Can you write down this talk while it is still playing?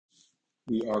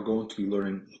We are going to be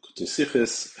learning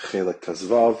Sichis, Chelek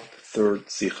Tazvav, third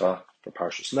Sicha for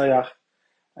Parshas Noach,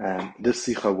 and this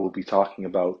Sicha will be talking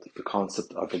about the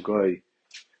concept of a goy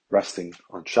resting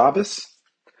on Shabbos,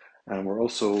 and we're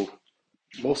also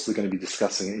mostly going to be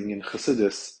discussing in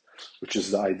Chassidus, which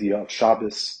is the idea of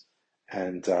Shabbos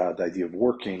and the idea of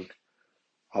working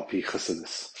al pi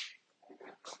Chassidus.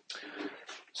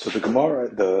 So the Gemara,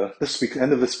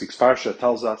 end of this week's Parsha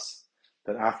tells us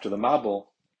that after the Mabul,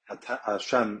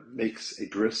 Hashem makes a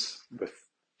bris with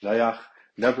Noach,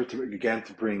 never to again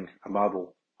to bring a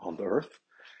Mabul on the earth.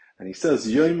 And he says,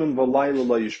 Yomim v'layla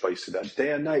lo yishbaisu, that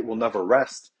day and night will never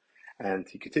rest. And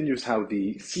he continues how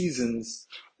the seasons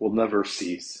will never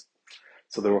cease.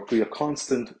 So there will be a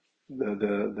constant,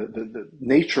 the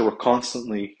nature will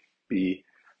constantly be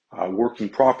working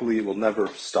properly, it will never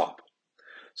stop.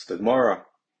 So the Gemara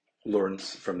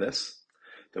learns from this.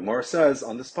 The Gemara says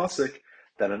on this pasuk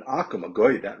that an akum, a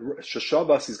goy, that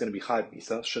Shabbos is going to be chayv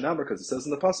misa, shenamar, because it says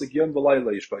in the pasuk yom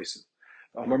v'layla yishbaisu.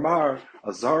 Amar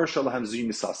azar shalahem zu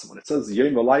misasim. When it says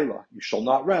yom v'layla, you shall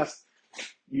not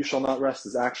rest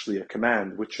is actually a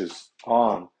command which is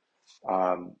on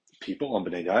people, on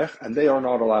bnei Noach, and they are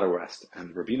not allowed to rest.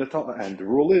 And and the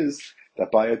rule is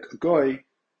that by a goy,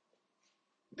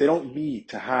 they don't need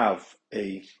to have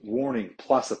a warning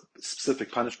plus a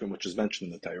specific punishment which is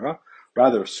mentioned in the Torah.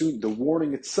 Rather, the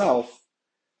warning itself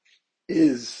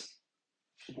is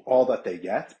all that they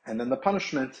get, and then the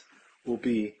punishment will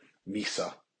be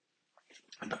misa.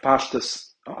 And the Parshas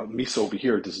misa over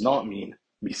here does not mean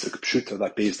misa k'pshuta,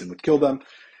 that Beis Din would kill them.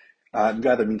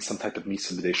 Rather means some type of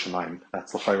misa b'dei shamayim.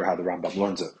 That's l'chayra how the Rambam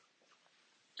learns it.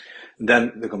 And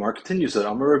then the Gemara continues that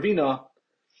Amar Ravina,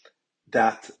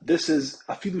 that this is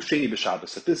afilu sheni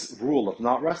b'Shabbos, that this rule of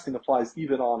not resting applies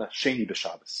even on a sheni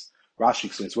b'Shabbos. Rashi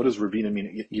explains, what does Ravina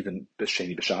mean even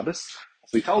sheni b'Shabbos?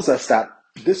 So he tells us that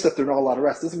they're not allowed to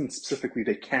rest doesn't mean specifically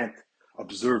they can't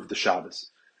observe the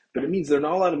Shabbos, but it means they're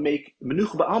not allowed to make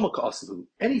menucha ba'alma ka'asilu.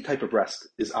 Any type of rest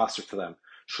is aser for them.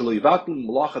 Shelo yivatul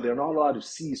malacha, they're not allowed to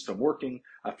cease from working.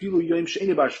 Afilu yom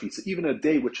she'eni bar shvisa, even a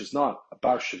day which is not a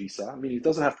bar shvisa. I mean, it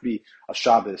doesn't have to be a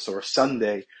Shabbos or a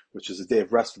Sunday, which is a day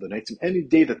of rest for the night. Any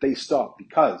day that they stop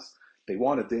because they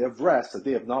want a day of rest, a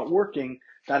day of not working,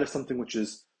 that is something which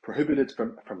is prohibited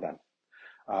from them.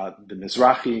 The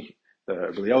Mizrahi, the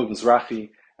Eliyahu Mizrahi,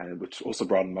 and which also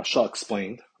brought in Mashal,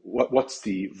 explained what's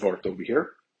the vort over here.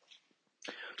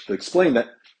 To explain that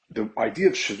the idea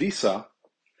of shavisa,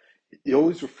 it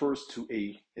always refers to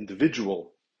a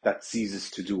individual that ceases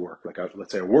to do work, like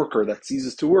let's say a worker that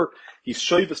ceases to work. He's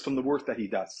shavus from the work that he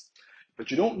does,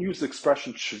 but you don't use the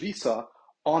expression shavisa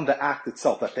on the act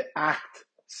itself, that the act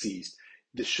ceased.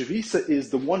 The shavisa is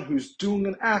the one who's doing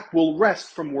an act will rest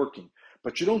from working,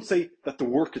 but you don't say that the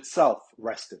work itself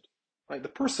rested. Right? The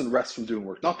person rests from doing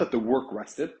work, not that the work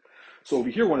rested. So over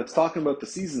here, when it's talking about the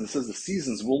seasons, it says the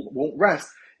seasons won't rest.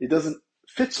 It doesn't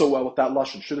fit so well with that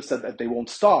lashon. Should have said that they won't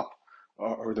stop,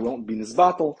 or they won't be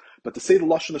nizbatel. But to say the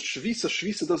lashon of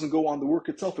shvisa doesn't go on the work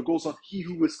itself. It goes on he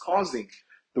who is causing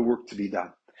the work to be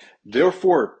done.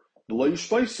 Therefore, the lo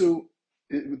yishbaisu,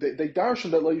 they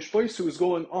darshan that lo yishbaisu is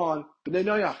going on b'nei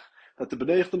Noach, that the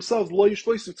b'nei Noach themselves, lo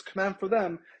yishbaisu, it's a command for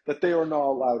them that they are not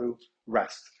allowed to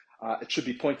rest. It should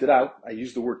be pointed out, I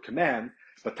use the word command,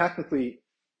 but technically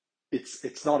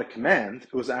it's not a command,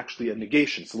 it was actually a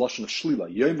negation. It's a lashon of shlila.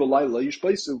 Yom v'layla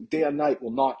yishbaisu, day and night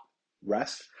will not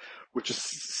rest, which is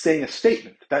saying a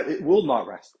statement that it will not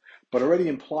rest. But already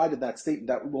implied in that statement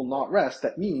that it will not rest,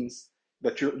 that means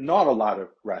that you're not allowed to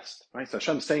rest. Right? So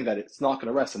Hashem's saying that it's not going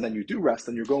to rest, and then you do rest,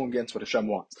 and you're going against what Hashem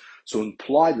wants. So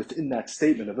implied within that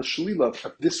statement of a shlila,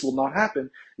 of this will not happen,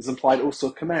 is implied also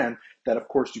a command that of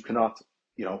course you cannot,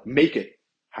 make it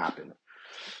happen.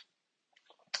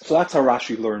 So that's how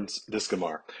Rashi learns this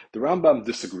Gemara. The Rambam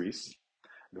disagrees.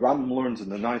 The Rambam learns in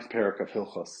the 9th parak of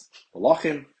Hilchos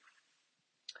Malachim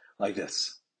like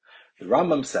this. The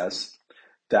Rambam says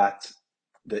that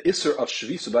the Isser of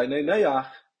Shvisa by Noach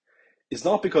is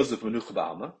not because of Menucha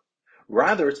B'alma,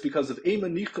 rather it's because of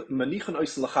Manichan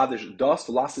Ois L'Chadish Das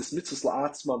V'Lasis Mitzvahs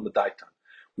La'atzma L'Daitan.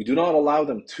 We do not allow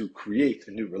them to create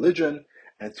a new religion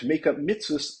and to make up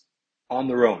mitzvahs on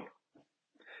their own.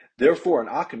 Therefore, an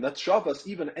Akim, that's Shabbos,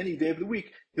 even any day of the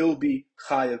week, he'll be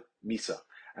Chayav Misa.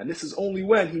 And this is only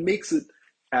when he makes it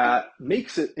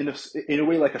in a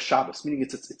way like a Shabbos, meaning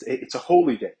it's a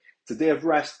holy day. It's a day of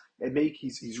rest.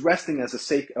 He's resting as a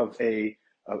sake of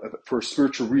for a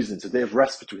spiritual reason. It's a day of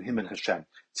rest between him and Hashem,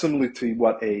 similar to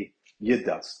what a Yid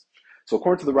does. So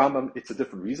according to the Rambam, it's a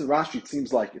different reason. Rashi, it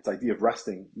seems like it's idea of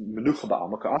resting, menucha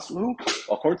ba'alma ka'asluhu.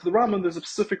 According to the Rambam, there's a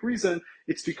specific reason.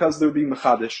 It's because they're being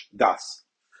mechadish das.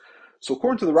 So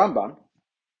according to the Rambam,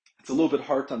 it's a little bit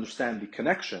hard to understand the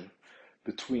connection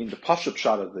between the Pashup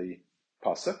shot of the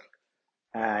Pasuk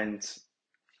and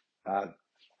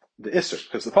the Isser,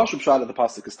 because the Pashup shot of the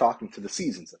Pasuk is talking to the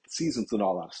seasons, that the seasons are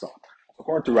not allowed to stop.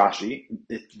 According to Rashi,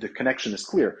 the connection is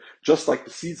clear. Just like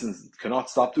the seasons cannot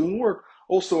stop doing work,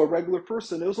 also a regular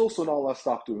person is also not allowed to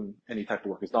stop doing any type of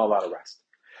work, is not allowed to rest.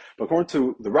 But according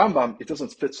to the Rambam, it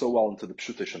doesn't fit so well into the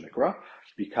Pshuta Shemikra,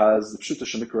 because the Pshuta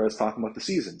Shemikra is talking about the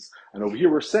seasons. And over here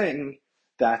we're saying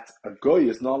that a goy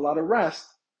is not allowed to rest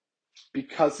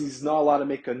because he's not allowed to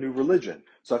make a new religion.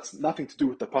 So that's nothing to do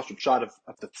with the Pashup shot of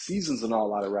the seasons are not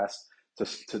allowed to rest,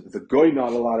 to the goy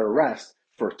not allowed to rest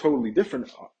for a totally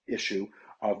different issue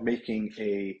of making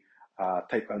a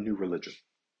type of new religion.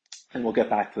 And we'll get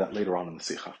back to that later on in the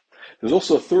Sicha. There's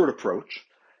also a third approach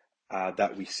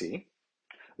that we see,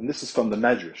 and this is from the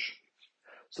Medrash.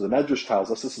 So the Medrash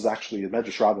tells us, this is actually the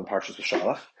Medrash Rabbah in Parshas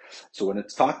Chelek. So when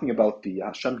it's talking about the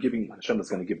Hashem is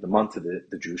going to give the month to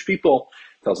the Jewish people,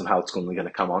 tells them how it's only going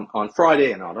to come on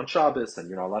Friday and not on Shabbos, and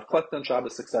you're not allowed to collect on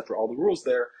Shabbos, etc. All the rules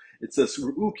there. It says,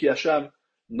 Ru'u ki Hashem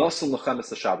nasan lechem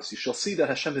es Shabbos. You shall see that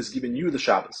Hashem has given you the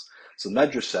Shabbos. So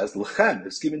Medrash says, lechem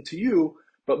is given to you,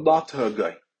 but not to a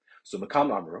guy. So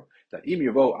Makam Amru, that im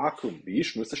yavo akum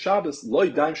v'yishmu es Shabbos, lo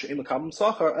ydaim she'im makam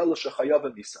sachar ela shechayav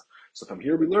misa. So from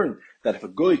here we learn that if a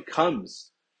goy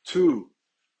comes to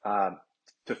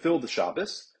fill the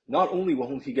Shabbos, not only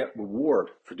will he get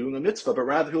reward for doing a mitzvah, but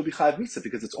rather he'll be chayav mitzvah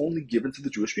because it's only given to the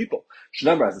Jewish people.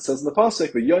 Shnemar, as it says in the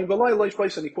pasuk, v'yoyim v'lay lo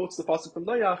yishbais, and he quotes the pasuk from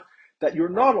Noach that you're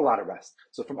not allowed to rest.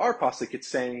 So from our pasuk, it's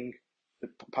saying the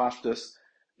Parshas.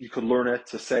 You could learn it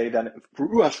to say that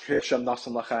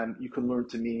you can learn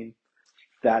to mean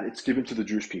that it's given to the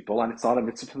Jewish people and it's not a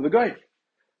mitzvah to the goy.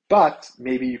 But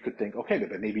maybe you could think, okay,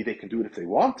 but maybe they can do it if they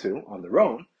want to on their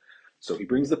own. So he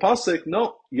brings the pasuk,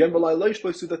 no,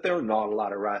 that they're not allowed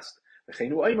to rest.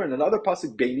 And another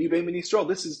pasuk,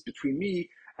 this is between me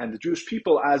and the Jewish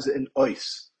people as an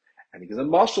ois. And he goes,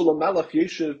 and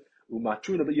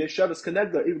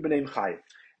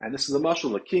this is a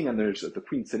mashal, a king, and there's the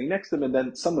queen sitting next to him, and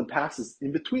then someone passes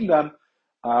in between them,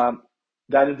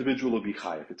 that individual will be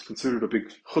chayiv. It's considered a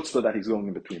big chutzpah that he's going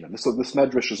in between them. So this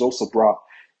medrash is also brought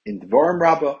in the Dvarim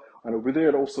Rabbah, and over there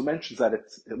it also mentions that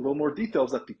it's a little more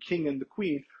details that the king and the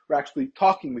queen are actually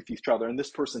talking with each other, and this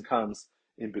person comes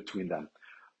in between them.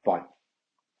 Fine.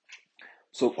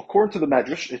 So according to the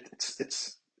medrash,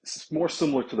 it's more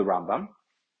similar to the Rambam,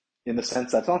 in the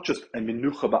sense that it's not just a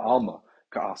minucha ba'alma,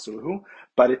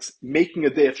 but it's making a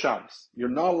day of Shabbos. You're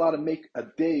not allowed to make a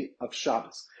day of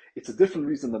Shabbos. It's a different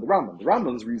reason than the Rambam. The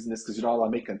Rambam's reason is because you're not allowed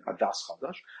to make a das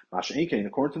chadash. Masha Inkein,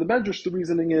 according to the Medrash, the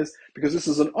reasoning is because this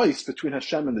is an ice between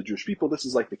Hashem and the Jewish people. This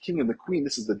is like the king and the queen.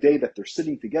 This is the day that they're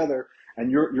sitting together, and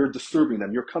you're disturbing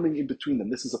them. You're coming in between them.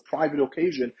 This is a private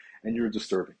occasion, and you're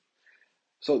disturbing.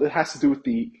 So it has to do with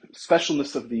the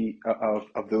specialness of the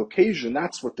occasion.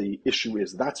 That's what the issue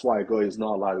is. That's why a goy is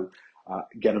not allowed to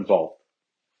get involved.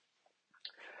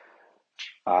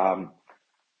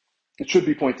 It should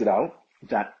be pointed out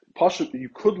that you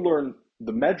could learn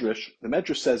the Medrash. The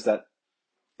Medrash says that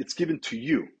it's given to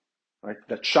you, right?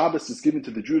 That Shabbos is given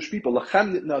to the Jewish people.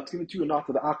 Lachem nitna, it's given to you, not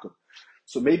to the Akum.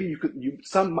 So maybe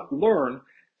some learn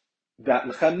that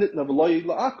Lachem nitna v'lo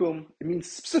la'akum, it means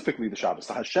specifically the Shabbos.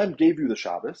 So Hashem gave you the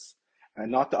Shabbos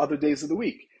and not the other days of the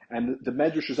week. And the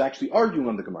Medrash is actually arguing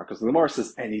on the Gemara, because the Gemara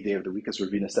says any day of the week, as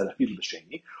Ravina said, afilu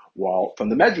b'sheni. While from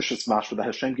the Medrash it's mashma that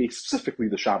Hashem gave specifically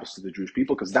the Shabbos to the Jewish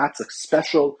people, because that's a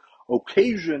special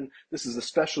occasion. This is a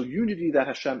special unity that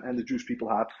Hashem and the Jewish people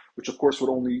have, which of course would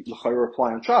only l'chayr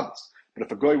apply on Shabbos. But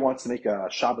if a guy wants to make a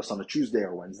Shabbos on a Tuesday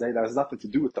or Wednesday, that has nothing to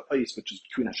do with the ice, which is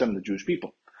between Hashem and the Jewish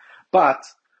people. But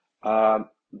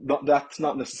that's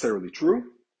not necessarily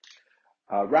true.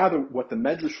 Rather, what the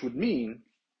Medrash would mean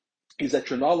is that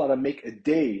you're not allowed to make a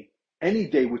day, any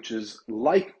day which is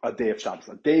like a day of Shabbos,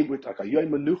 a day with like a Yom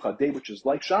Menucha, a day which is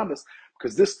like Shabbos,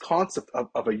 because this concept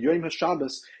of a Yom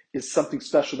HaShabbos is something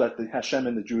special that the Hashem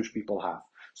and the Jewish people have.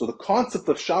 So the concept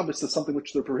of Shabbos is something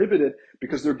which they're prohibited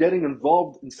because they're getting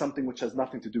involved in something which has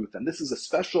nothing to do with them. This is a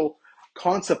special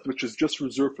concept which is just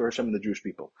reserved for Hashem and the Jewish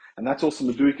people. And that's also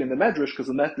Meduik in the Medrash, because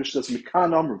the Medrash says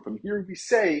Mikan Amru. From here we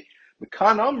say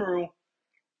Mikan Amru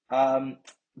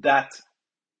that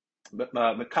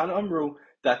Mekan Amru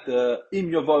that the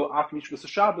Im Yavo Akmish was a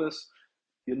Shabbos,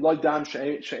 so what does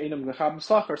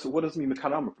it mean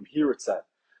Mekan Amru? From here it said.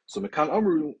 So Mekan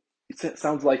Amru, it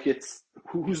sounds like it's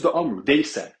who's the Amru? They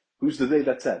said. Who's the they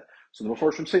that said? So the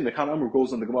Mefarshim say Mekan Amru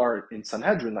goes on the Gemara in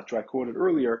Sanhedrin, that's what I quoted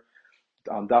earlier,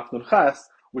 Daf Nun Ches,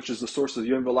 which is the source of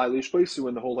Yom V'Lai Leishbeisu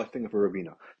and the whole thing of a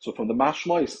Ravina. So from the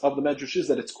mashmais of the Medrash is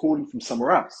that it's quoting from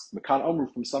somewhere else. Mekan Amru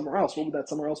from somewhere else. What would that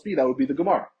somewhere else be? That would be the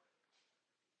Gemara.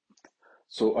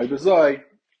 So Ibazai,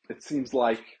 it seems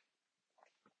like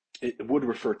it would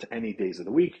refer to any days of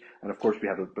the week, and of course we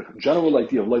have a general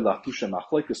idea of Leila Tusha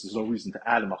Machlekes. There's no reason to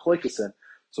add a Machlekes in.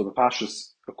 So the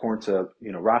Parshas, according to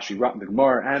Rashi, the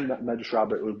Gemara, and Medrash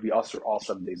Rabbah, it would be usher all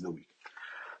 7 days of the week.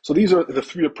 So these are the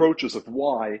three approaches of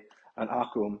why an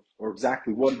akum, or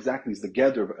what exactly is the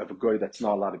gather of a goy that's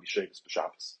not allowed to be sheikhs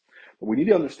b'Shabbos. What we need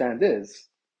to understand is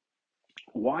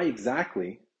why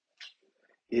exactly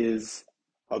is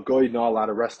a goy not allowed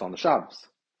to rest on the Shabbos.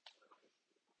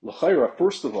 L'chayra,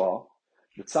 first of all,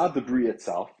 it's not the bria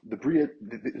itself. The bria,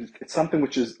 it's something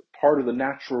which is part of the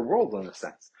natural world in a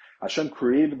sense. Hashem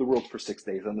created the world for 6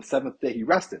 days. On the 7th day, He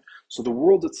rested. So the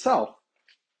world itself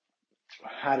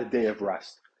had a day of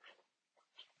rest.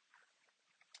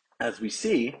 As we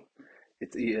see,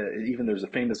 even there's a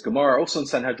famous Gemara, also in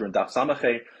Sanhedrin, Daf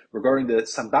Samache, regarding the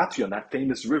Sambatyon, that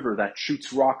famous river that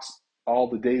shoots rocks all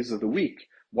the days of the week.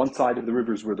 One side of the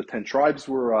river is where the 10 tribes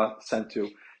were sent to.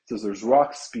 It says there's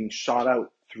rocks being shot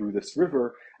out through this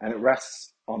river, and it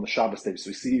rests on the Shabbos day. So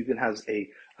we see it even has a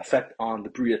effect on the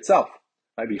Bria itself.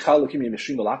 So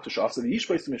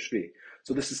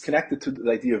this is connected to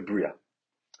the idea of Bria.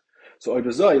 So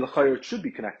it should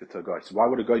be connected to a guy. So why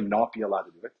would a guy not be allowed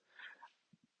to do it?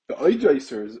 The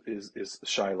Oidracer is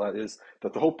Shaila, is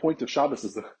that the whole point of Shabbos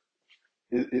is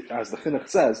as the Chinuch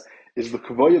says, is the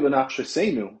Kavaya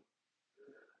B'Nachshesenu,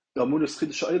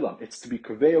 it's to be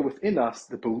Kavaya within us,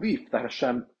 the belief that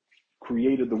Hashem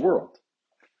created the world.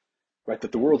 Right?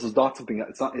 That the world is not something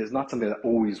is not something that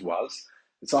always was.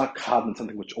 It's not Kadmon,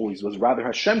 something which always was. Rather,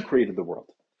 Hashem created the world.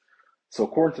 So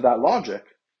according to that logic,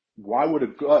 why would a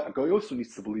guy also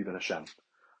needs to believe in Hashem?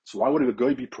 So why would a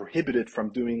guy be prohibited from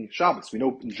doing Shabbos? We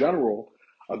know in general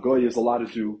a guy is allowed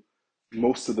to do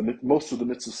most of the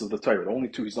mitzvahs of the Torah. The only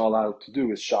two he's not allowed to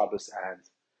do is Shabbos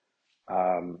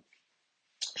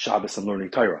and learning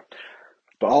Torah.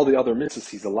 But all the other mitzvahs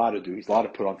he's allowed to do. He's allowed to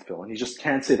put on tefillin. He just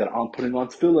can't say that I'm putting on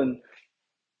tefillin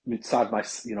mitzad my,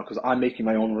 because I'm making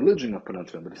my own religion of put on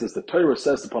tefillin. But he says the Torah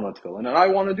says to put on tefillin, and I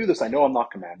want to do this. I know I'm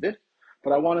not commanded,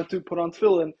 but I wanted to put on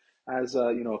tefillin as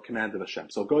a command of Hashem.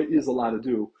 So Goy is allowed to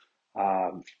do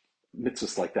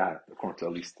mitzvahs like that, according to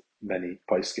at least many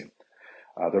poskim.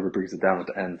 The Rebbe brings it down at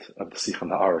the end of the Sicha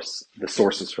and the Aris, the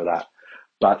sources for that.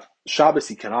 But Shabbos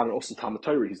he cannot, and also Talmud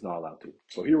Torah he's not allowed to.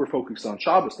 So here we're focused on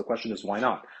Shabbos. The question is why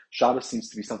not? Shabbos seems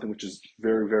to be something which is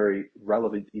very, very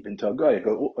relevant even to a guy.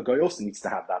 A guy also needs to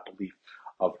have that belief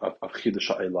of Chidush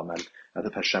Ha'olam and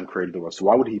that Hashem created the world. So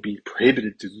why would he be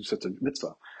prohibited to do such a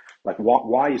mitzvah? Like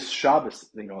why is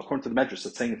Shabbos, according to the Medrash,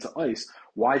 it's saying it's an ice,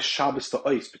 why is Shabbos the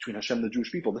ice between Hashem and the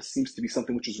Jewish people? This seems to be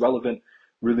something which is relevant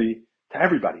really to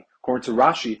everybody. According to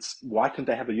Rashi, it's why couldn't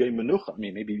they have a Yom Menucha? I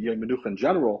mean, maybe Yom Menucha in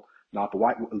general, not, but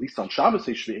why, at least on Shabbos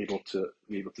they should be able to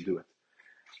do it.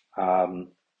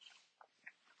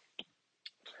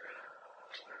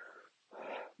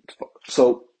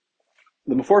 So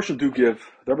the Meforshim do give.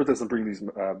 The Rebbe doesn't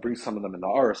bring some of them in the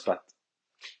Aris, but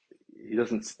he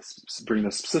doesn't bring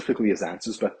them specifically as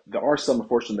answers. But there are some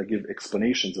Meforshim that give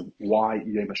explanations of why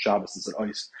Yom HaShabbos is an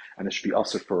ice and it should be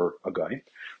usher for a guy.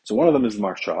 So one of them is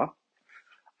Marsha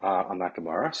on that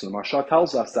Gemara. So the Marsha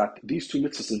tells us that these two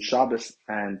mitzvahs in Shabbos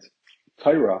and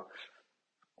Torah,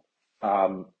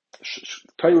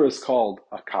 Torah is called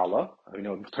a kala.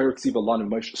 Torah Tziva Lanu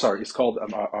Moshe. Sorry, it's called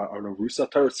an arusa.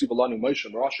 Torah Tziva Lanu Moshe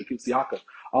Rasha Kitziaka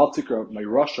Al Tikra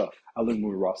Meirasha Alim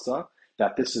Murasa.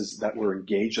 That we're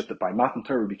engaged. That by Matan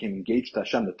Torah we became engaged to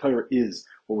Hashem. The Torah is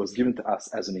what was given to us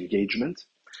as an engagement.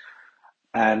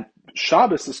 And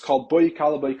Shabbos is called Boy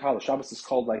Kala Boy Kala. Shabbos is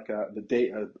called like the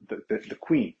day, the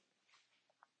queen.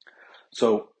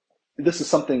 So this is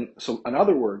something. So in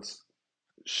other words,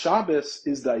 Shabbos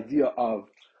is the idea of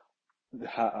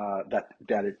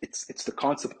it's the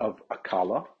concept of a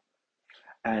kala,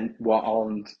 and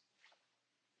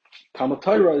Talmud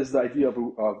Torah is the idea of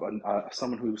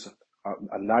someone who's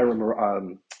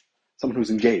someone who's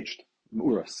engaged,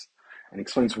 mu'uras, and he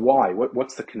explains why.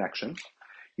 What's the connection?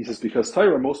 He says because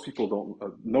Torah, most people don't.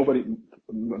 Nobody.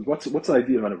 What's the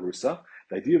idea of an arusa?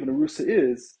 The idea of an arusa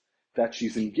is that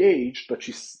she's engaged, but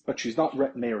she's not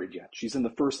married yet. She's in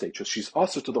the first stage, so she's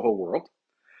usher to the whole world,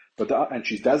 and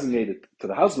she's designated to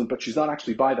the husband, but she's not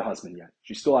actually by the husband yet.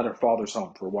 She's still at her father's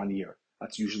home for 1 year.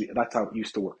 That's how it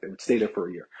used to work. They would stay there for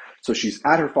a year. So she's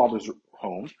at her father's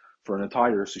home for an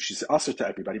entire year, so she's usher to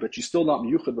everybody, but she's still not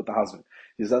miyuchad with the husband.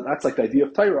 That's like the idea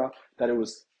of Torah, that it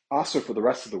was usher for the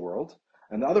rest of the world.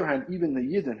 On the other hand, even the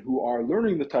Yidden who are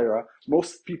learning the Torah,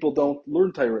 most people don't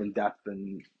learn Torah in depth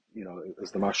and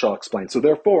as the Marshal explained. So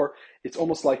therefore, it's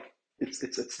almost like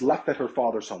it's left at her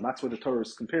father's home. That's why the Torah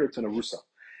is compared to an arusa.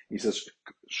 He says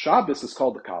Shabbos is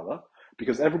called the kala,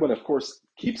 because everyone, of course,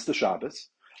 keeps the Shabbos,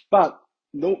 but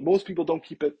most people don't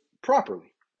keep it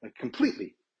properly, like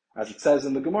completely. As it says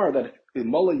in the Gemara that if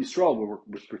Mullah Yisrael were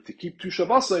to keep two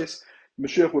Shabbos,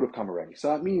 Mashiach would have come already. So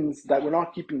that means that we're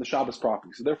not keeping the Shabbos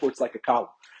properly. So therefore, it's like a kala.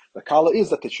 The kala is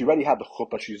that she already had the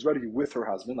chuppah, she's already with her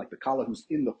husband, like the kala who's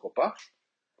in the chuppah,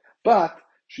 but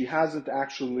she hasn't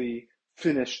actually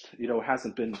finished,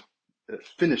 hasn't been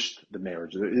finished the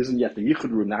marriage. There isn't yet the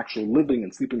yichud room, actual living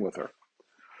and sleeping with her.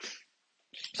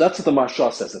 So that's what the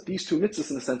Marsha says, that these two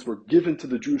mitzvahs, in a sense, were given to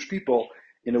the Jewish people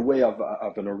in a way of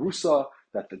an arusa,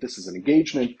 that this is an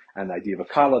engagement, and the idea of a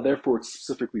kala, therefore it's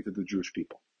specifically to the Jewish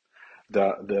people.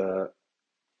 The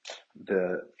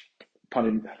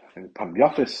Panim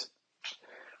Yafis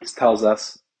tells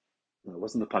us, it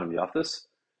wasn't the Panim Yafis,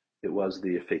 it was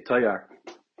the Feitayar.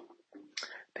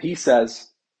 He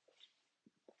says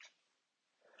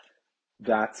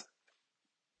that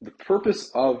the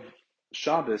purpose of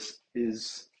Shabbos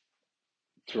is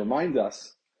to remind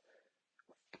us,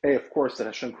 of course, that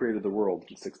Hashem created the world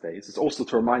in 6 days. It's also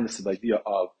to remind us of the idea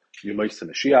of Yomais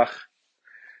Mashiach.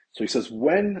 So he says,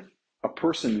 when a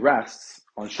person rests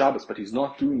on Shabbos, but he's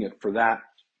not doing it for that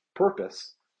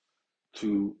purpose,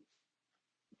 to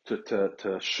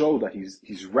show that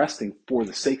he's resting for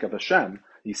the sake of Hashem,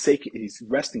 he's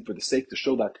resting for the sake to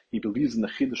show that he believes in the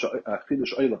Chidush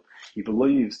Olam, he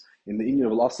believes in the Inyan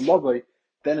of Allah Salavai,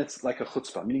 then it's like a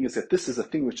chutzpah, meaning is that this is a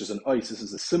thing which is an ice, this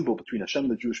is a symbol between Hashem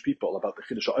and the Jewish people about the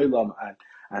Chidush Olam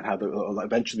and how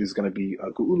eventually there's going to be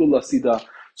a Geula Lasida.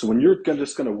 So when you're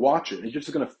just going to watch it, you're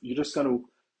just going to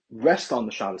rest on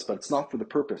the Shabbos, but it's not for the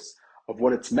purpose of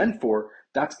what it's meant for,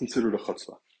 that's considered a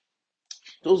chutzpah.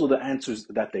 Those are the answers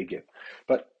that they give.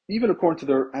 But even according to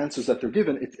their answers that they're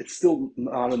given, it's still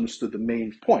not understood the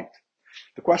main point.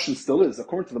 The question still is,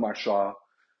 according to the Marsha,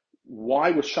 why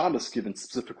was Shabbos given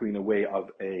specifically in a way of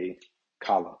a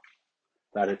kala?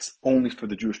 That it's only for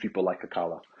the Jewish people like a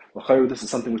kala. This is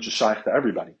something which is shaykh to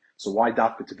everybody. So why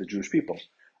dafka to the Jewish people?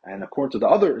 And according to the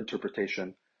other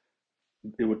interpretation,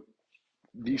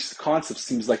 these concepts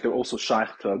seems like they're also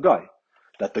shaykh to a guy.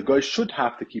 That the guy should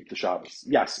have to keep the Shabbos.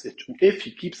 Yes, if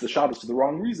he keeps the Shabbos for the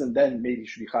wrong reason, then maybe he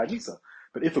should be Chai Misa.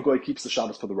 But if a guy keeps the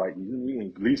Shabbos for the right reason, he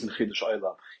believes in Chidush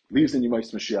Olam, he believes in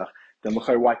Yomais Mashiach, then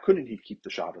why couldn't he keep the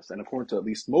Shabbos? And according to at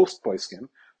least most poskim,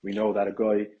 we know that a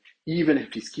guy, even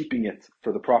if he's keeping it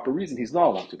for the proper reason, he's not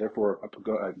allowed to. Therefore,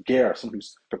 a ger, someone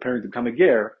who's preparing to become a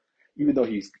ger, even though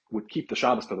he would keep the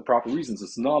Shabbos for the proper reasons,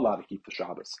 is not allowed to keep the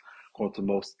Shabbos. According to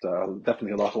most,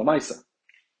 definitely halacha l'maisa.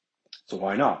 So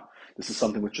why not? This is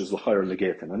something which is l'chayr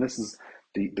legatin, and this is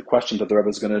the question that the Rebbe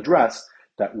is going to address.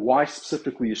 That why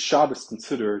specifically is Shabbos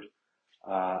considered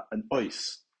an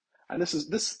ois? And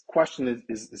this question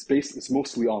is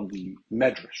mostly on the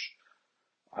medrash.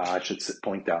 I should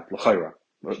point out l'chayra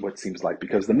what seems like,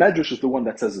 because the medrash is the one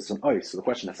that says it's an ois. So the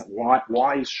question is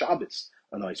why is Shabbos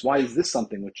an ois? Why is this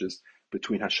something which is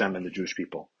between Hashem and the Jewish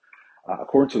people?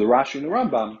 According to the Rashi and the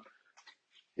Rambam,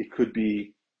 it could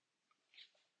be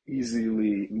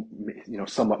easily,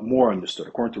 somewhat more understood.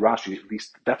 According to Rashi, at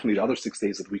least definitely the other 6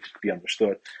 days of the week could be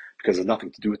understood because it has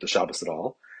nothing to do with the Shabbos at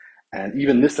all. And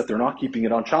even this, that they're not keeping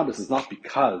it on Shabbos, is not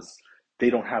because they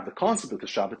don't have the concept of the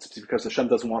Shabbos, it's because Hashem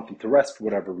doesn't want them to rest for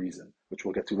whatever reason, which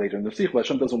we'll get to later in the Sicha.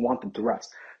 Hashem doesn't want them to rest.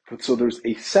 So there's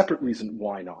a separate reason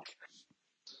why not.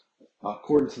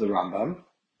 According to the Rambam,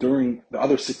 during the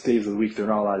other 6 days of the week, they're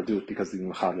not allowed to do it because of the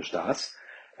Mechadish Das.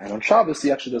 And on Shabbos,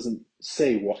 he actually doesn't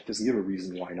doesn't give a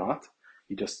reason why not.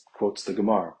 He just quotes the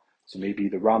Gemara. So maybe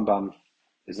the Rambam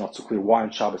is not so clear why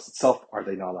on Shabbos itself are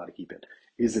they not allowed to keep it.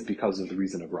 Is it because of the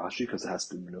reason of Rashi, because it has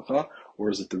to be Menucha, or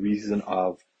is it the reason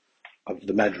of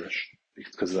the Medrash,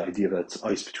 because of the idea that it's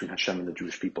ice between Hashem and the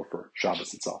Jewish people for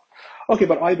Shabbos itself? Okay,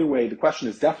 but either way, the question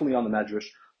is definitely on the Medrash.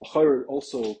 It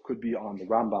also could be on the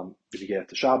Rambam if you get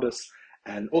to Shabbos,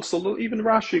 and also even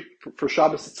Rashi for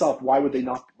Shabbos itself. Why would they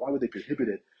prohibit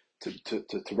it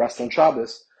to rest on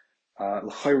Shabbos?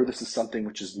 This is something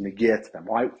which is negate to them.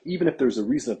 Why, even if there's a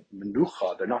reason of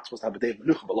menucha, they're not supposed to have a day of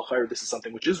menucha, but this is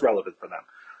something which is relevant for them.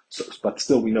 So, but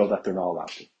still, we know that they're not allowed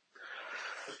to.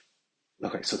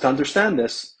 Okay, so to understand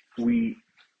this, we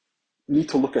need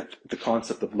to look at the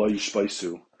concept of lo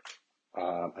yishbaisu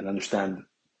and understand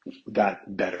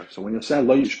that better. So when you say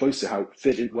lo yishbaisu, how it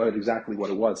fit exactly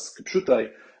what it was, kipshutai,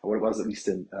 or what it was at least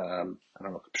in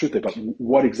kipshutai, but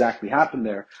what exactly happened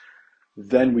there.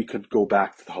 Then we could go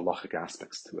back to the halachic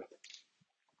aspects to it.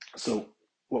 So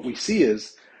what we see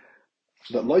is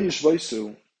that Lo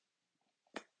Yishvaisu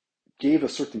gave a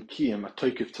certain kiyum, a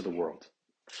toikif to the world.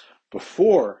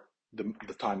 Before the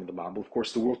time of the Mabul, of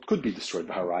course, the world could be destroyed.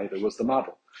 B'harai, there was the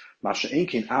Mabul. Masha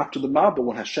Enkin, after the Mabul,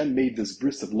 when Hashem made this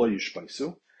bris of Lo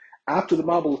Yishvaisu, After the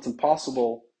Mabul, it's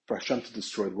impossible for Hashem to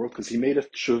destroy the world because he made a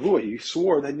shavua. He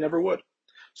swore that he never would.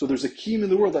 So there's a kiyum in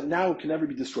the world that now can never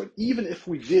be destroyed. Even if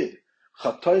we did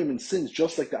chatayim and sins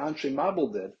just like the Anshe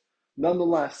Mabul did,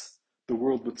 nonetheless, the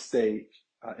world would stay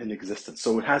in existence.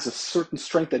 So it has a certain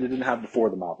strength that it didn't have before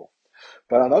the Mabul.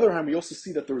 But on the other hand, we also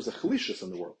see that there was a chalishus in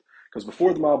the world. Because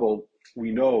before the Mabul,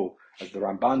 we know, as the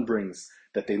Ramban brings,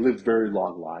 that they lived very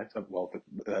long lives.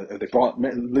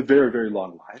 Lived very, very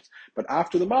long lives. But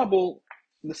after the Mabul,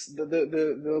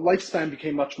 the lifespan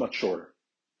became much, much shorter.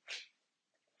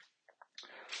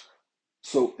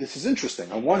 So this is interesting.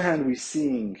 On one hand, we're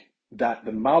seeing that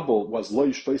the Mabul was lo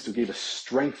yishbais, who gave a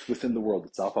strength within the world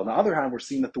itself. On the other hand, we're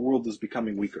seeing that the world is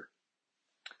becoming weaker.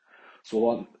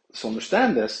 So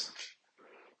understand this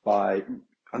by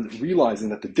realizing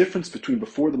that the difference between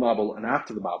before the Mabul and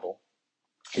after the Mabul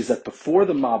is that before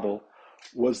the Mabul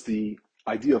was the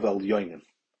idea of El Yonim,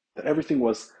 that everything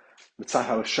was mitzvah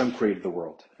how Hashem created the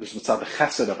world. It was mitzvah the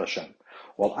chesed of Hashem.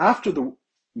 While after the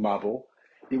Mabul,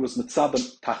 it was mitzvah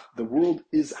the world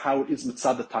is how it is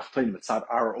mitzvah the tachtain, mitzvah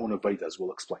our own avodah, as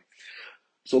we'll explain.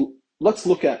 So let's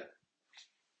look at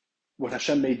what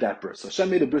Hashem made that bris. So Hashem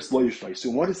made a bris lo yishvai. So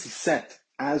what does he set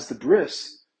as the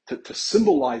bris to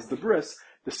symbolize the bris?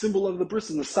 The symbol of the bris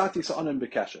is Nasati Sa'anan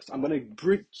Bekeshes. I'm going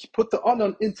to put the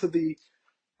anan into the,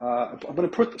 I'm going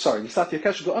to put the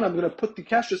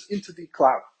keshes into the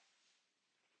cloud.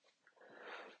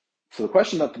 So the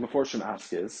question that the Meforshim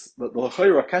ask is, the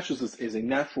l'chayra keshes is a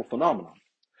natural phenomenon,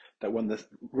 that when the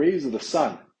rays of the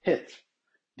sun hit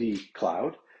the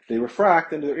cloud, they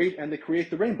refract and they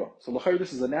create the rainbow. So l'chayra,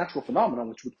 this is a natural phenomenon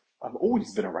which would have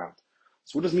always been around.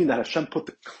 So what does it mean that Hashem put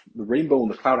the rainbow in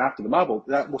the cloud after the Mabul?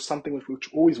 That was something which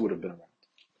always would have been around.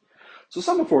 So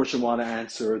some Meforshim want to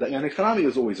answer that Yanik Hanami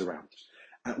is always around.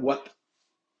 And what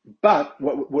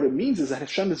it means is that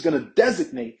Hashem is going to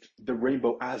designate the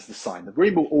rainbow as the sign. The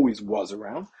rainbow always was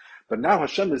around, but now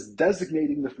Hashem is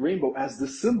designating the rainbow as the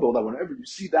symbol, that whenever you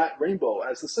see that rainbow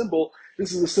as the symbol,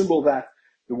 this is a symbol that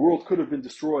the world could have been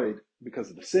destroyed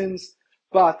because of the sins,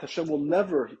 but Hashem will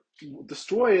never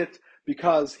destroy it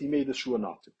because he made the shua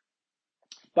not to.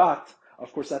 But,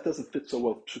 of course, that doesn't fit so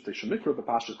well with Pshutei Shemikra, the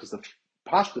Parshas, because the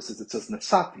Parshas is, it says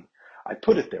Netzati. I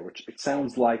put it there, which it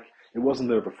sounds like it wasn't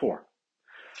there before.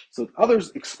 So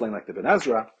others explain, like the Ben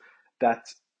Ezra, that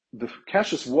the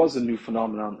Keshes was a new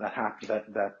phenomenon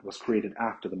that was created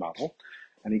after the Mabul.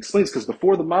 And he explains, because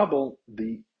before the Mabul,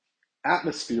 the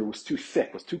atmosphere was too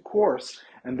thick, was too coarse,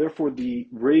 and therefore the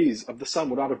rays of the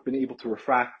sun would not have been able to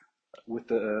refract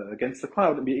against the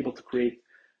cloud and be able to create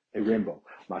a rainbow.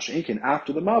 Masha'inkin,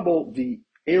 after the Mabul, the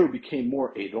air became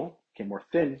more edel, became more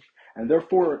thin, and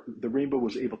therefore the rainbow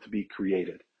was able to be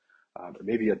created.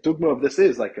 Maybe a dogma of this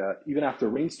is like even after a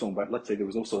rainstorm, but let's say there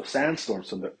was also a sandstorm,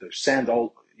 so there's sand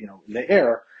all in the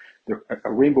air,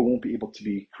 a rainbow won't be able to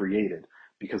be created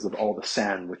because of all the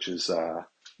sand which is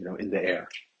in the air.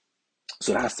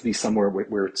 So it has to be somewhere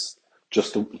where it's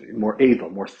just more edel,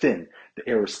 more thin. The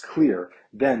air is clear,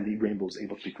 then the rainbow is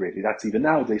able to be created. That's even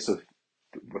nowadays. So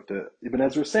what the Ibn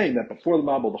Ezra is saying, that before the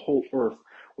Mabul, the whole earth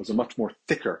was a much more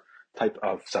thicker type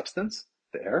of substance,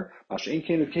 the air.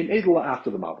 Masha'in became edel after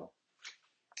the Mabul.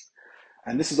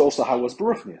 And this is also how it was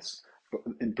Baruchnius.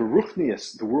 In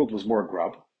Baruchnius, the world was more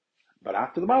grub, but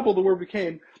after the Mabul, the world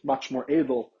became much more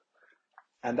edel.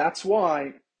 And that's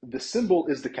why the symbol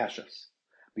is the Keshes.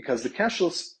 Because the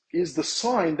Keshes is the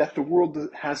sign that the world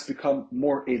has become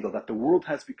more edel, that the world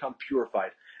has become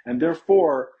purified. And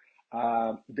therefore,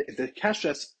 the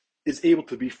Keshes is able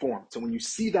to be formed. So when you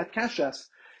see that Keshes,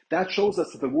 that shows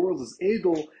us that the world is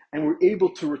edel and we're able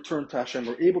to return to Hashem,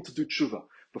 we're able to do tshuva.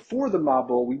 Before the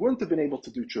Mabul, we wouldn't have been able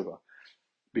to do tshuva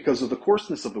because of the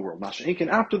coarseness of the world. And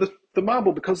after the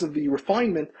Mabul, because of the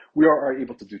refinement, we are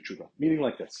able to do tshuva. Meaning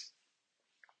like this.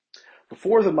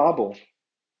 Before the Mabul,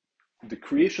 the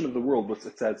creation of the world, it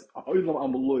says,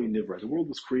 the world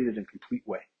was created in a complete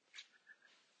way.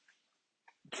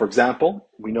 For example,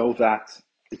 we know that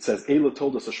it says, Eila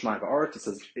told us Ashmai Ba'aret, it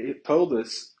says, it told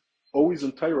us, always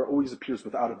in Torah, always appears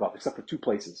without a vav, except for two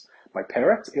places. By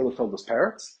parrots, Eila told us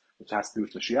parrots, which has to do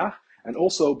with Mashiach, and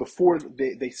also before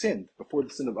they sinned, before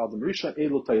the sin of Adam Rishon,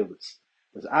 Eila told us.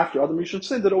 Because after Adam Rishon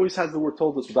sinned, it always has the word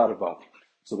told us without a vav.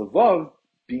 So the vav,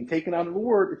 being taken out of the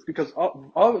word, it's because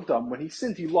Adam, when he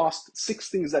sinned, he lost 6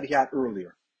 things that he had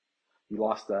earlier. He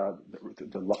lost the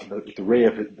ray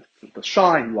of the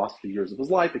shine, he lost the years of his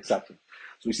life, etc.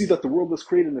 So we see that the world was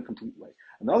created in a complete way.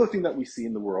 Another thing that we see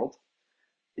in the world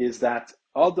is that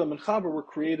Adam and Chava were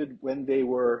created when they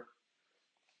were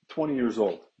 20 years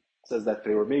old. It says that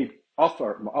they were made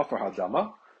Afar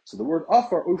Hadama. So the word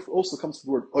Afar also comes from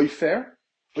the word Oifer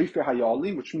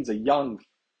Hayali, which means a young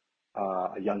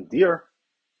a young deer.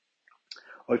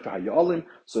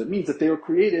 So it means that they were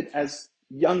created as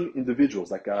young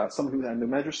individuals, like someone who, and the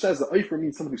Medrash says that Ofer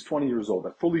means someone who's 20 years old,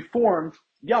 that fully formed,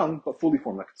 young, but fully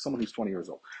formed, like someone who's 20 years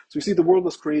old. So you see the world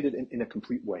was created in a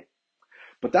complete way.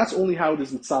 But that's only how it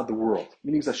is inside the world.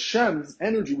 Meaning Hashem's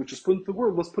energy, which is put into the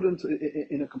world, was put into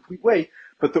in a complete way,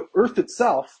 but the earth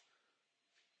itself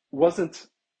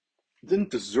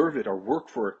didn't deserve it or work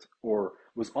for it or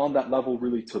was on that level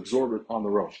really to absorb it on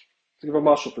their own. To give a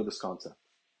mashal for this concept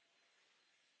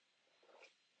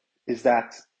is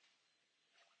that,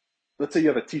 let's say you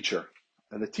have a teacher,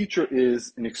 and the teacher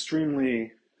is an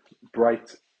extremely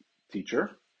bright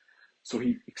teacher. So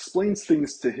he explains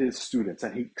things to his students,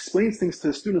 and he explains things to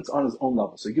his students on his own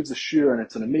level. So he gives a shir, and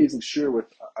it's an amazing shir with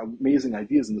amazing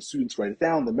ideas, and the students write it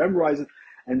down, they memorize it,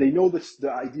 and they know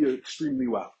the idea extremely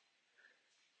well.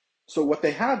 So what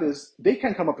they have is, they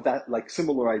can come up with that, like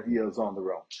similar ideas on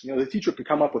their own. The teacher could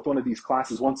come up with one of these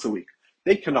classes once a week.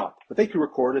 They cannot, but they can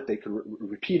record it, they can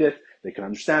repeat it, they can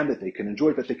understand it, they can enjoy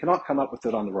it, but they cannot come up with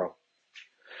it on their own.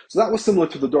 So that was similar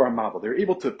to the Dor HaMabel. They're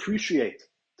able to appreciate,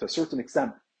 to a certain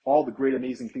extent, all the great,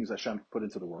 amazing things Hashem put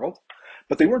into the world,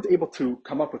 but they weren't able to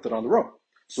come up with it on their own.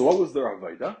 So what was their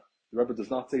avodah? The Rebbe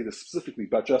does not say this specifically,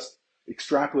 but just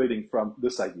extrapolating from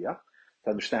this idea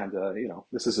to understand,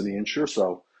 this isn't the insure,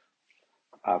 so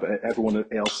everyone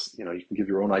else, you can give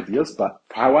your own ideas, but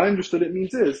how I understood it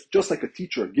means is, just like a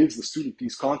teacher gives the student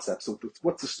these concepts, so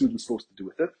what's the student supposed to do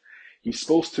with it? He's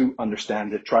supposed to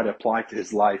understand it, try to apply it to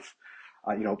his life,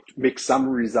 make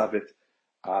summaries of it,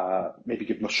 maybe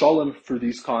give mashalim for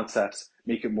these concepts,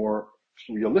 make it more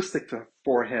realistic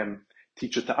for him,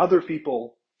 teach it to other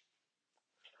people.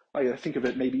 I think of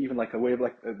it maybe even like a way of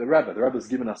like the Rebbe. The Rebbe has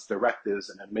given us directives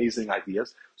and amazing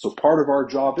ideas. So part of our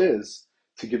job is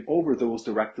to give over those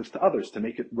directives to others, to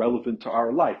make it relevant to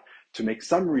our life, to make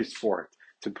summaries for it,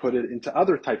 to put it into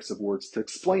other types of words, to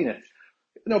explain it.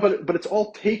 But it's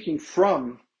all taking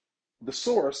from the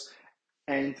source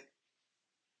and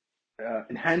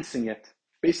enhancing it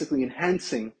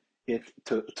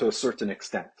to a certain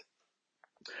extent,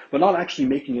 but not actually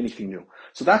making anything new.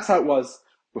 So that's how it was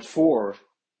before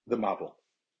the Mabul.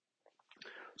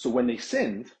 So when they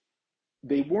sinned,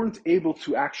 they weren't able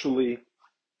to actually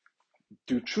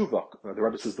do tshuva. The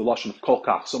Rebbe says the lashon of kol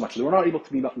kach, so much. They were not able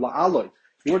to be la'aloi.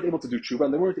 They weren't able to do tshuva,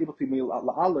 and they weren't able to be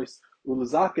la'alois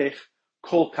ulazakech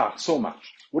kol kach, so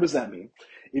much. What does that mean?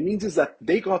 It means is that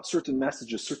they got certain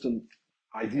messages, certain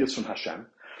ideas from Hashem,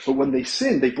 but when they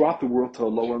sinned, they brought the world to a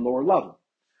lower and lower level.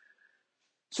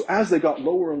 So as they got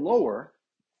lower and lower,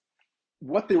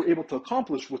 what they were able to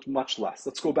accomplish was much less.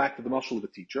 Let's go back to the mashal of the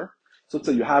teacher. So let's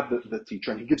say you have the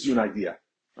teacher and he gives you an idea.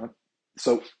 Right?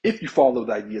 So if you follow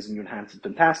the ideas and you enhance it,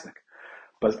 fantastic.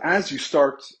 But as you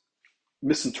start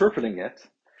misinterpreting it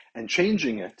and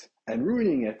changing it and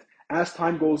ruining it, as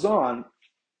time goes on,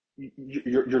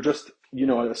 you're just,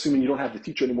 assuming you don't have the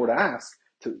teacher anymore to ask,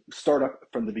 to start up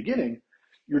from the beginning,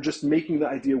 you're just making the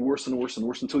idea worse and worse and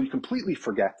worse until you completely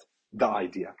forget the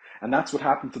idea. And that's what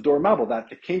happened to Dor HaMabul,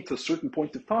 that it came to a certain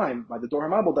point of time by the Dor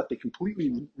HaMabul that they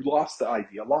completely lost the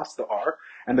idea, lost the R,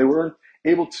 and they weren't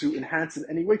able to enhance it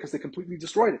anyway because they completely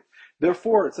destroyed it.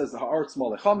 Therefore, it says the Ha'aretz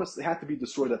Malechamas, they had to be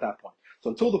destroyed at that point. So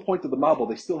until the point of the Mabul,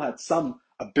 they still had some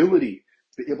ability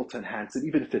to be able to enhance it,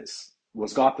 even if it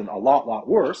was gotten a lot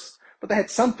worse, but they had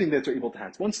something that they're able to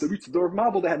enhance. Once they reached the Dor of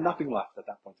Mabul, they had nothing left at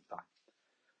that point of time.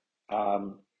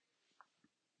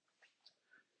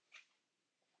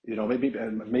 Maybe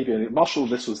Mashal,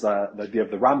 this was the idea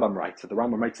of the Rambam writes. The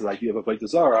Rambam writes the idea of Avodah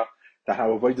Zarah, that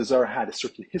how Avodah Zarah had a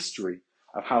certain history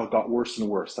of how it got worse and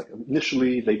worse. Like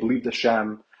initially, they believed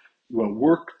Hashem,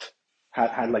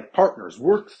 had like partners,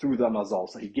 worked through the Mazal.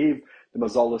 So he gave the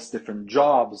Mazalis different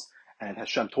jobs, and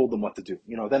Hashem told them what to do.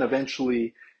 Then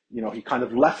eventually, he kind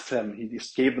of left them. He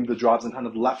just gave them the jobs and kind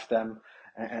of left them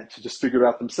and to just figure it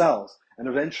out themselves. And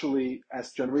eventually,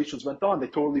 as generations went on, they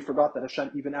totally forgot that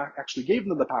Hashem even actually gave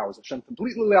them the powers. Hashem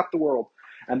completely left the world.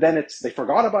 And then they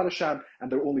forgot about Hashem,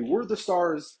 and there only were the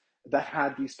stars that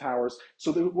had these powers.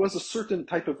 So there was a certain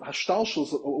type of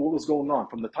hashtalshus of what was going on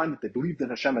from the time that they believed in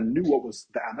Hashem and knew what was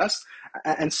the emes.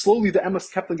 And slowly the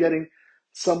emes kept on getting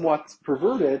somewhat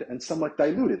perverted and somewhat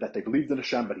diluted, that they believed in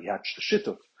Hashem, but he had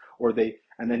shituf.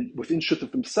 And then within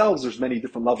shituf themselves, there's many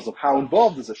different levels of how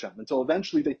involved is Hashem, until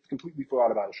eventually they completely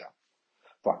forgot about Hashem.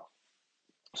 Fine.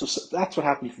 So that's what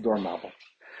happened to Dor Mabul.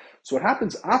 So what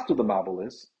happens after the Mabul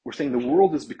is, we're saying the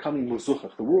world is becoming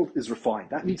muzuchach, the world is refined.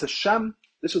 That means Hashem,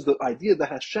 this is the idea that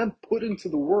Hashem put into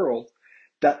the world,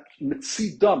 that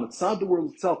mitzidam, inside the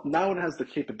world itself, now it has the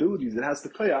capabilities, it has the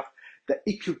koyach, that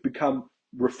it could become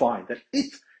refined, that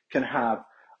it can have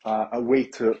a way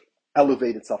to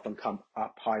elevate itself and come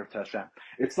up higher to Hashem.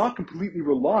 It's not completely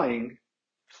relying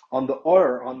on the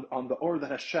or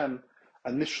that Hashem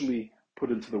initially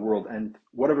put into the world, and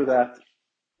whatever that,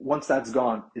 once that's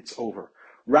gone, it's over.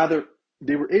 Rather,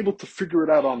 they were able to figure it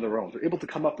out on their own. They're able to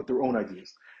come up with their own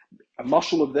ideas. A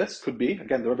mashal of this could be,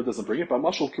 again, the Rebbe doesn't bring it, but a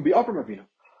mashal could be Avram Avinu.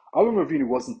 Avram Avinu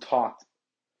wasn't taught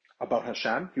about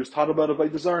Hashem. He was taught about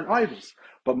Avodah Zarah and idols.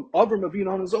 But Avram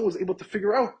Avinu on his own was able to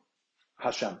figure out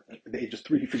Hashem. At the age of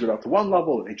 3, he figured out to one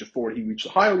level. At the age of 4, he reached a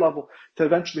higher level, to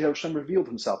eventually Hashem revealed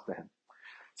himself to him.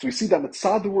 So we see that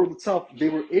mitzad the world itself,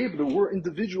 there were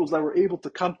individuals that were able to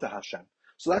come to Hashem.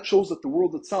 So that shows that the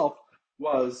world itself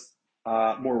was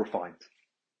more refined.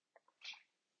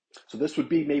 So this would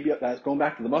be maybe, going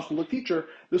back to the mashal of teacher,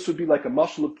 this would be like a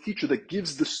mashal of teacher that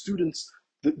gives the students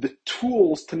the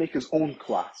tools to make his own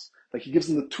class. Like he gives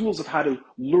them the tools of how to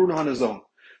learn on his own.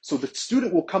 So the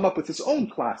student will come up with his own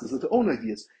classes, with his own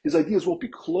ideas. His ideas won't be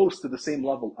close to the same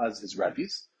level as his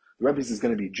Rebbe's. The Rebbe's is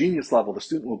going to be genius level. The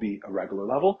student will be a regular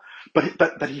level.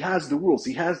 But he has the rules.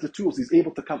 He has the tools. He's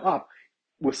able to come up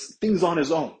with things on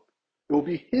his own. It will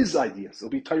be his ideas. It will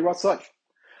be Tairat Saj.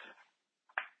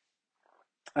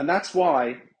 And that's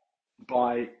why,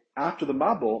 after the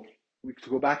Mabul, to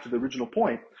go back to the original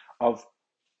point of,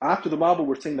 after the Mabul,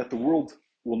 we're saying that the world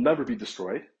will never be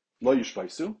destroyed. Lo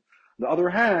yishbaisu. On the other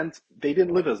hand, they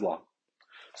didn't live as long.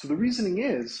 So the reasoning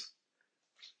is,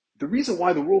 the reason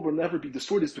why the world will never be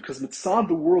destroyed is because mitzad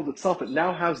the world itself, it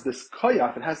now has this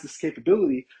koyach, it has this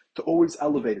capability to always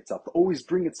elevate itself, to always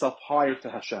bring itself higher to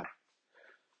Hashem.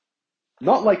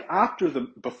 Not like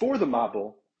before the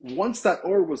Mabul, once that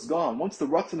or was gone, once the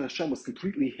Ratzon Hashem was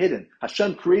completely hidden,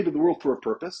 Hashem created the world for a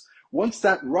purpose. Once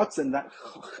that Ratzon, that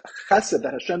chesed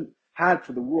that Hashem had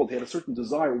for the world, he had a certain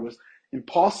desire, was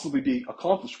impossibly be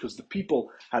accomplished because the people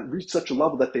had reached such a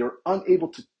level that they were unable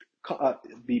to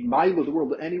be mile of the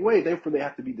world in any way. Therefore, they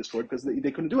had to be destroyed because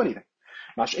they couldn't do anything.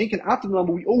 Masha'inkin, after the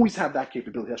Mabul, we always have that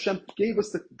capability. Hashem gave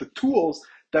us the tools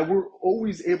that we're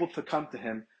always able to come to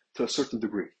Him to a certain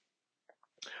degree.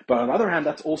 But on the other hand,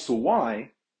 that's also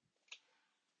why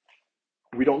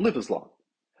we don't live as long,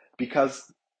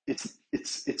 because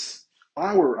it's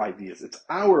our ideas, it's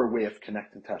our way of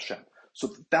connecting to Hashem.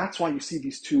 So that's why you see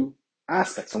these two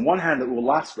aspects. On one hand, it will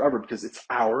last forever because it's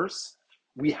ours.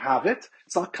 We have it.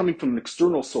 It's not coming from an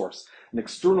external source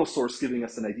giving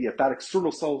us an idea. If that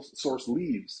external source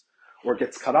leaves or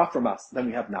gets cut off from us, then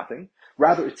we have nothing.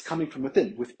 Rather, it's coming from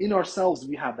within. Within ourselves,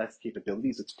 we have that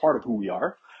capabilities. It's part of who we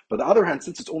are. But on the other hand,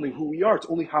 since it's only who we are, it's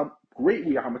only how great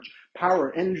we are, how much power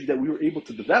and energy that we were able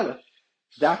to develop.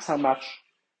 That's how much.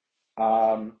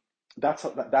 That's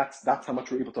how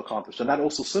much we're able to accomplish, and that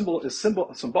also is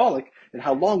symbolic in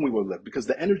how long we will live, because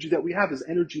the energy that we have is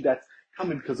energy that's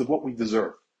coming because of what we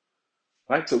deserve,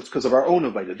 right? So it's because of our own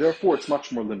avodah. Therefore, it's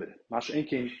much more limited.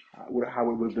 Masha'inkin, how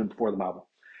it would have been before the Mabul.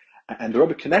 And the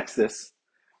Rebbe connects this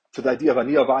to the idea of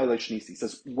Ani Havai Leishnisi. He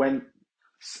says, when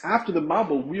after the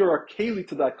Mabul, we are keli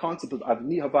to that concept of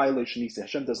Ani Havai Leishnisi.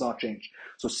 Hashem does not change.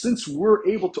 So since we're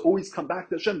able to always come back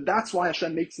to Hashem, that's why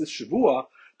Hashem makes this shavua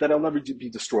that it'll never be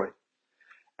destroyed.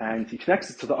 And he connects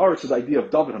it to the idea of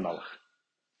David HaMelech.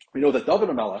 We know that David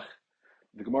HaMelech,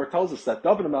 the Gemara tells us that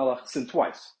David HaMelech sinned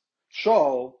twice.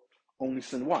 Shaul only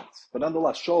sinned once. But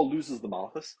nonetheless, Shaul loses the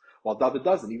Malchus, while David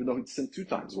doesn't, even though he sinned 2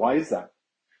 times. Why is that?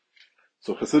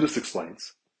 So Chassidus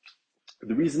explains.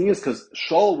 The reasoning is because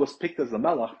Shaul was picked as the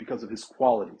Melech because of his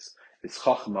qualities. His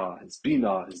Chachma, his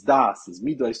Bina, his Das, his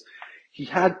Midas. He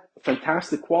had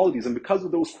fantastic qualities, and because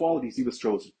of those qualities, he was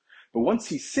chosen. But once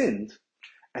he sinned,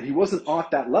 and he wasn't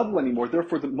at that level anymore,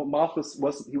 therefore the Malchus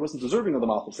he wasn't deserving of the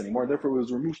Malchus anymore, therefore it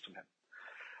was removed from him.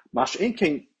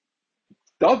 Masha'inkin,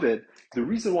 David, the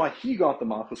reason why he got the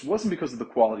Malchus wasn't because of the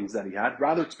qualities that he had,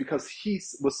 rather it's because he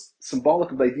was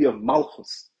symbolic of the idea of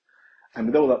Malchus. And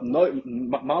we know that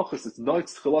Malchus is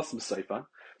Noach Chilas M'Seifan,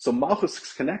 so Malchus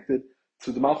is connected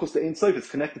to the Malchus the Ein Sof, it's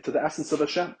connected to the essence of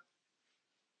Hashem.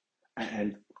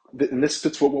 And this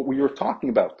fits what we were talking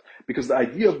about, because the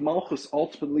idea of Malchus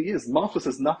ultimately is, Malchus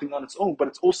is nothing on its own, but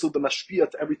it's also the mashpia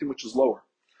to everything which is lower.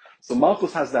 So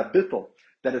Malchus has that bittul,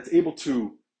 that it's able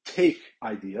to take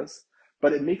ideas,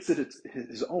 but it makes it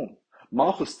his own.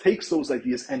 Malchus takes those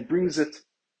ideas and brings it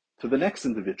to the next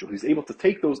individual. He's able to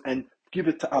take those and give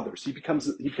it to others. He becomes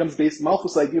based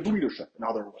Malchus' idea of leadership, in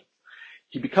other words.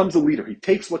 He becomes a leader. He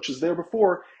takes what was there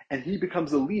before, and he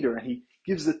becomes a leader, and he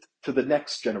gives it to the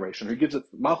next generation. He gives it,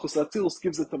 Malchus Atzilus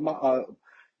gives it to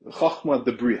Chachma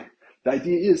the Bria. The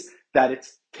idea is that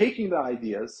it's taking the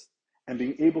ideas and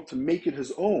being able to make it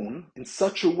his own in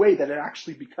such a way that it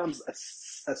actually becomes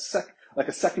like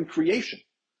a second creation.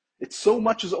 It's so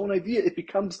much his own idea, it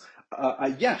becomes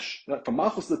a yesh. From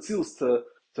Malchus Latzilus to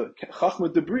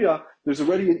Chachma Debriya, there's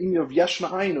already an idea of yesh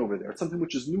ma'ayin over there. It's something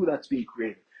which is new that's being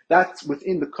created. That's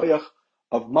within the koyach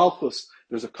of Malchus.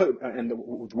 There's and the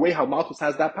way how Malchus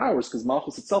has that power is because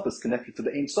Malchus itself is connected to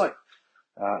the Ein Sof.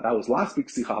 That was last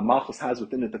week's Sicha. Malchus has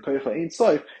within it the koyach of Ein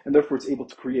Sof, and therefore it's able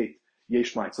to create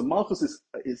yesh ma'ayin. So Malchus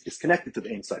is connected to the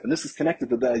Ein Sof, and this is connected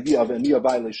to the idea of a niya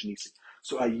violation isi.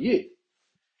 So a yid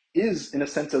is, in a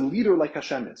sense, a leader like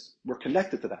Hashem is. We're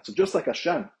connected to that. So just like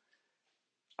Hashem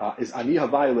is ani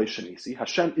havayalei shenisi,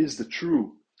 Hashem is the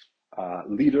true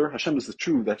leader. Hashem is the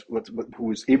true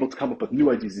who is able to come up with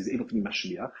new ideas. He's able to be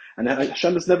Mashiach, and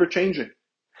Hashem is never changing.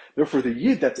 Therefore, the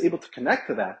yid that's able to connect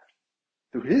to that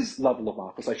through his level of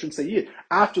Malchus, I shouldn't say yid.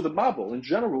 After the Mabul, in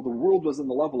general, the world was in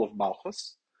the level of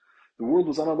Malchus. The world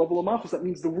was on a level of Malchus. That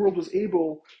means the world was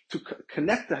able to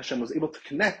connect to Hashem, was able to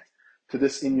connect to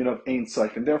this union of Ein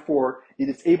Sof, and therefore it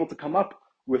is able to come up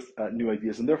with new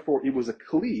ideas, and therefore it was a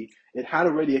kli. It had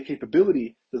already a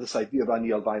capability to this idea of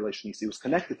ani al violation. It was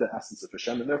connected to the essence of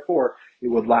Hashem, and therefore it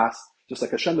would last. Just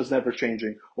like Hashem is never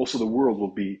changing, also the world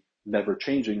will be never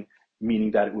changing,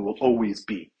 meaning that it will always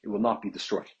be. It will not be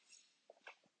destroyed.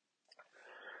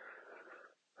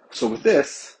 So with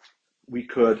this, we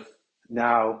could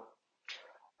now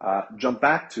jump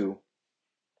back to.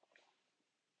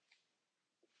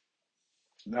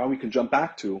 Now we can jump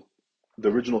back to the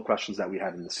original questions that we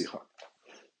had in the Sicha.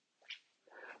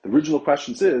 The original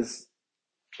questions is,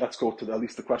 let's go to at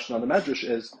least the question on the Medrash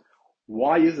is,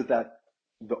 why is it that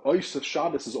the ois of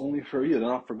Shabbos is only for Yid and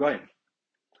not for Goyim?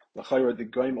 The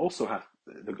Goyim also have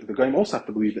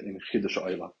to believe in Chiddush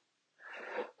Ha'olam.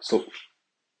 So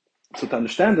to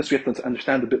understand this, we have to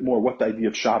understand a bit more what the idea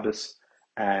of Shabbos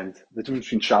and the difference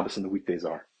between Shabbos and the weekdays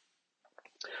are.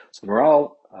 So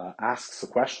Maral asks a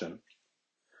question.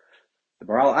 The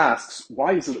Maral asks,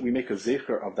 why is it that we make a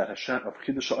zecher of that Hashem of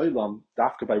Chiddush Ha'olam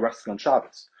dafka by resting on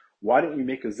Shabbos? Why don't we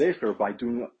make a zecher by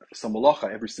doing some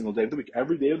malacha every single day of the week?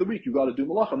 Every day of the week you got to do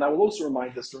malacha, and that will also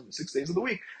remind us during the 6 days of the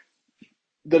week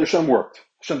that Hashem worked.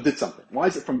 Hashem did something. Why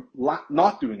is it from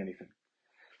not doing anything?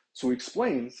 So he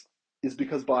explains, is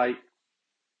because by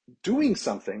doing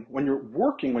something, when you're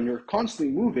working, when you're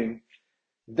constantly moving,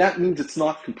 that means it's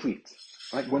not complete.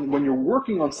 Right? When you're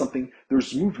working on something,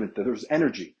 there's movement, there's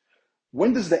energy.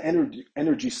 When does the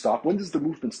energy stop? When does the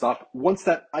movement stop? Once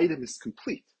that item is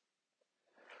complete.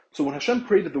 So when Hashem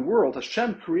created the world,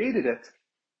 Hashem created it.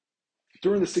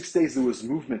 During the 6 days, there was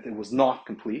movement. It was not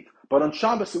complete. But on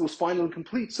Shabbos, it was finally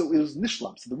complete. So it was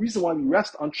nishlam. So the reason why we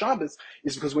rest on Shabbos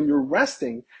is because when you're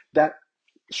resting, that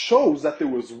shows that there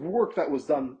was work that was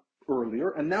done earlier.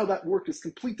 And now that work is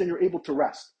complete and you're able to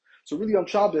rest. So really on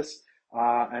Shabbos,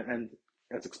 and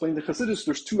as explained in Chassidus,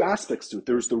 there's two aspects to it.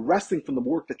 There's the resting from the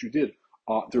work that you did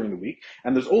during the week.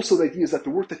 And there's also the idea is that the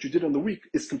work that you did in the week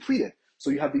is completed. So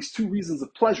you have these two reasons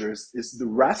of pleasures, is the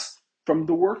rest from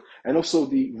the work, and also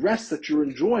the rest that you're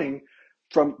enjoying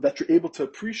from, that you're able to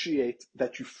appreciate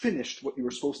that you finished what you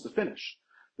were supposed to finish.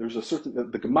 There's a certain,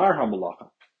 the Gemar HaMalacha.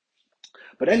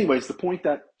 But anyways, the point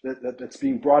that's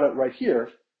being brought out right here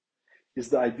is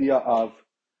the idea of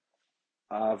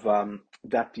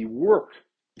that the work,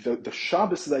 the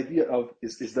Shabbos idea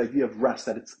is the idea of rest,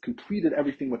 that it's completed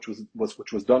everything which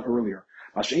was done earlier.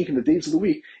 Mashiach in the days of the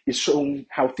week is showing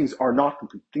how things are not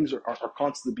complete. Things are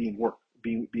constantly being worked.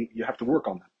 You have to work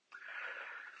on them.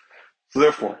 So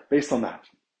therefore, based on that,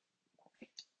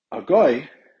 a guy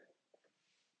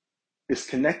is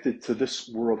connected to this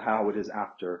world how it is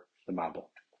after the Mabul.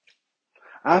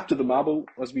 After the Mabul,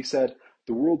 as we said,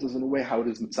 the world is in a way how it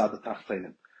is mitzad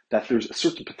tachtonim, that there's a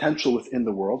certain potential within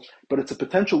the world, but it's a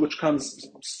potential which comes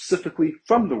specifically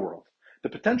from the world. The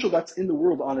potential that's in the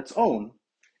world on its own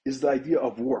is the idea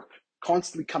of work,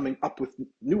 constantly coming up with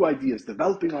new ideas,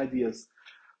 developing ideas,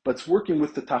 but it's working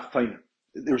with the tachtonim.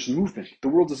 There's movement. The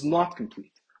world is not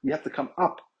complete. We have to come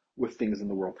up with things in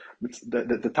the world.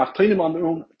 The tachtonim on their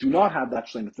own do not have that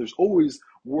shleimut. There's always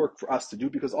work for us to do,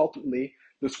 because ultimately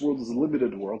this world is a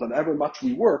limited world, and however much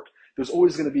we work, there's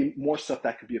always going to be more stuff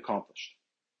that could be accomplished.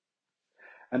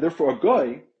 And therefore a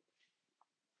guy,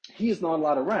 he is not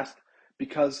allowed to rest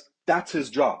because that's his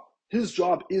job. His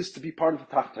job is to be part of the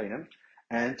tachtonim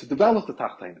and to develop the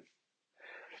tachtonim.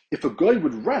 If a guy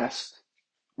would rest,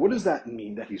 what does that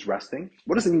mean that he's resting?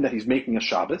 What does it mean that he's making a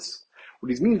Shabbos?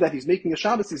 What it means that he's making a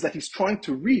Shabbos is that he's trying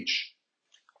to reach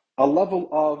a level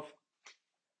of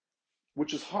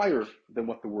which is higher than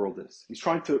what the world is. He's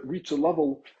trying to reach a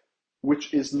level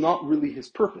which is not really his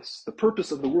purpose. The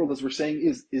purpose of the world, as we're saying,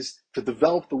 is to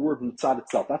develop the world mitzad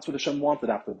itself. That's what Hashem wanted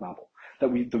after the Mabul,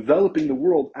 that we're developing the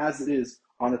world as it is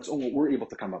on its own, what we're able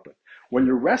to come up with. When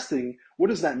you're resting, what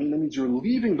does that mean? That means you're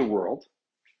leaving the world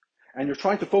and you're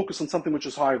trying to focus on something which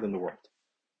is higher than the world.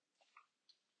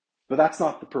 But that's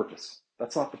not the purpose.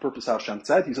 That's not the purpose Hashem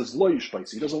said. He says, lo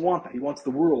yishbais. He doesn't want that. He wants the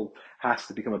world has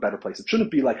to become a better place. It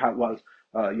shouldn't be like how it was,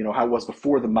 how it was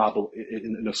before the Mabel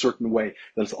in a certain way,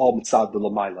 that it's all mitzad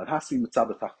b'lamayla. It has to be mitzad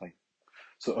b'tachlein.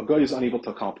 So a guy is unable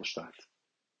to accomplish that.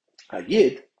 A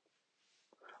yid,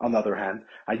 on the other hand,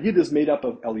 a yid is made up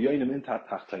of elyonim and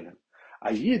tachleinim.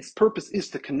 A yid's purpose is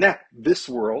to connect this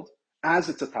world as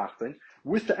it's a tachlein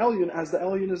with the elyon as the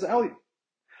elyon is the elyon.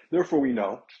 Therefore, we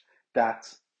know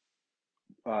that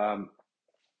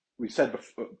we said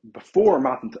before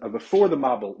the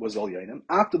Mabel was elyonim,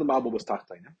 after the Mabel was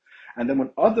tachleinim, and then when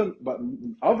Avram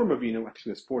Avinu, I think he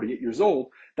was 48 years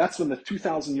old, that's when the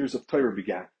 2,000 years of Torah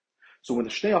began. So when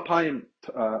the Shnei Alpayim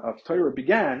of Torah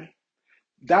began,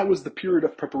 that was the period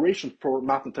of preparation for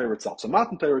Matan Torah itself. So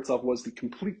Matan Torah itself was the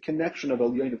complete connection of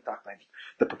Elyonim Tachleinim.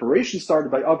 The preparation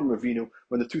started by Avram Avinu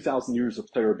when the 2,000 years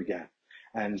of Torah began.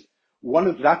 And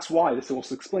that's why, this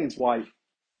also explains why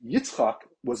Yitzchak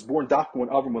was born Dafka when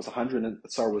Avram was 100 and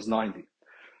Sarah was 90.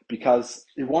 Because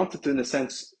he wanted to, in a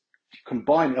sense,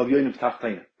 combine Elyonim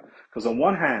Tachleinim. Because on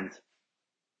one hand,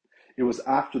 it was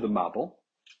after the Mabel,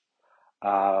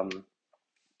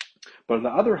 but on the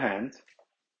other hand,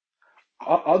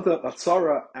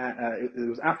 Sarah, it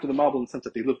was after the Mabel in the sense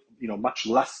that they lived, much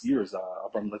less years.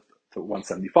 Abraham lived to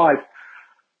 175.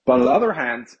 But on the other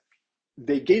hand,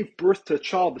 they gave birth to a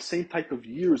child the same type of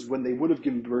years when they would have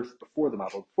given birth before the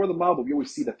Mabel. Before the Mabel, we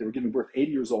always see that they were giving birth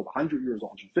 80 years old, 100 years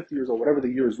old, 150 years old, whatever the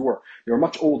years were. They were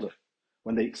much older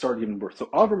when they started giving birth. So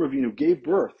Avraham Avinu gave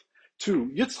birth to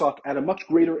Yitzchak at a much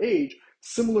greater age,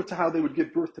 similar to how they would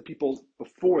give birth to people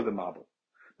before the Mabel.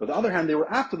 But on the other hand, they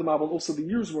were after the Mabel, also the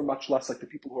years were much less like the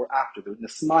people who were after. They were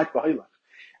Nesmait V'Hailach.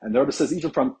 And the Rebbe says even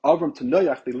from Avram to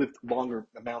Noach, they lived longer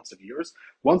amounts of years.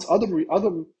 Once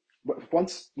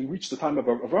we reached the time of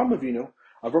Avram Avinu,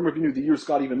 the years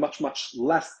got even much, much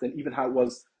less than even how it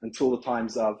was until his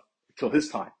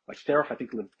time. Like Terach, I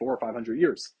think, lived 400 or 500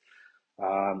 years.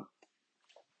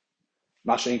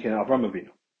 Mashenkin and Avram Avinu.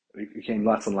 It became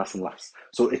less and less and less.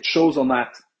 So it shows on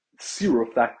that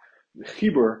siruf, that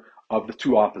chibur of the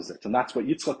two opposites. And that's why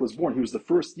Yitzchak was born. He was the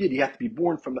first yid. He had to be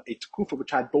born from a tekufa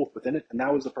which had both within it. And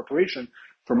that was the preparation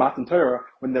for Matan Torah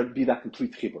when there would be that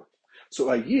complete chibur. So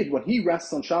a yid, when he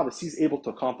rests on Shabbos, he's able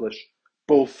to accomplish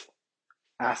both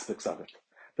aspects of it.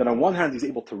 That on one hand, he's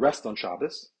able to rest on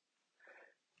Shabbos,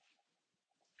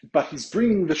 but he's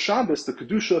bringing the Shabbos, the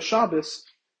Kedusha of Shabbos,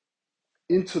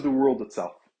 into the world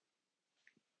itself.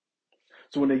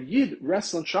 So when a Yid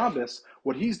rests on Shabbos,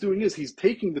 what he's doing is he's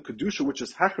taking the Kedusha, which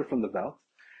is Hecher from the belt,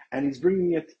 and he's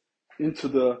bringing it into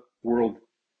the world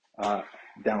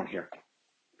down here.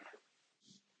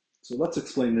 So let's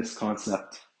explain this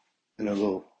concept in a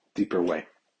little deeper way.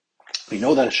 We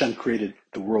know that Hashem created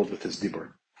the world with his Dibur,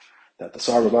 that the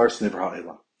Asar Mamaris Nivra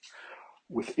Ha'elam.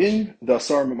 Within the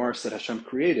Asar Mamaris that Hashem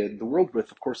created, the world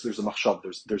with, of course, there's a machshav,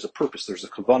 there's a purpose, there's a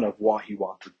kavanah of why he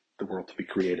wanted the world to be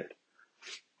created.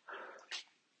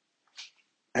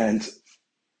 And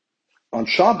on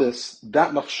Shabbos,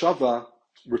 that machshava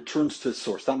returns to its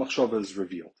source. That machshava is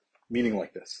revealed. Meaning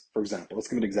like this. For example, let's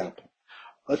give an example.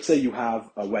 Let's say you have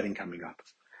a wedding coming up.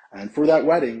 And for that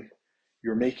wedding,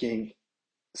 you're making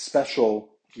special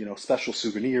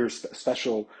souvenirs,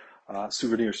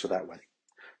 souvenirs for that wedding.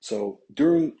 So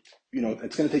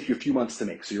it's going to take you a few months to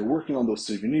make. So you're working on those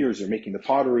souvenirs, you're making the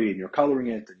pottery, and you're coloring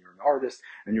it, and you're an artist,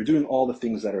 and you're doing all the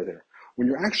things that are there. When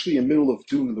you're actually in the middle of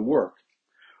doing the work,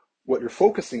 what you're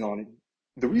focusing on,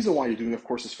 the reason why you're doing it, of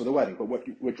course, is for the wedding. But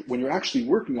when you're actually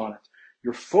working on it,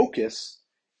 your focus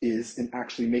is in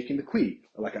actually making the kli.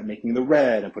 Like I'm making the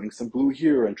red and putting some blue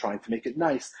here and trying to make it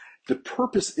nice. The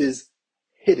purpose is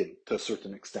hidden to a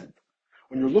certain extent.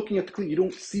 When you're looking at the kli, you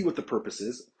don't see what the purpose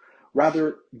is.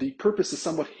 Rather, the purpose is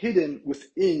somewhat hidden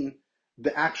within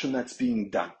the action that's being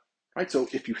done. Right? So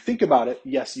if you think about it,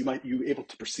 yes, you might be able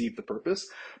to perceive the purpose,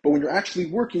 but when you're actually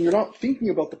working, you're not thinking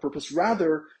about the purpose.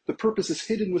 Rather, the purpose is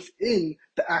hidden within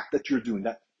the act that you're doing,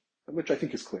 which I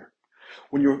think is clear.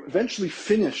 When you're eventually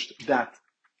finished that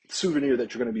souvenir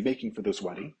that you're going to be making for this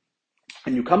wedding,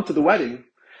 and you come to the wedding,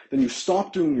 then you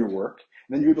stop doing your work,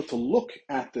 and then you're able to look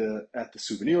at the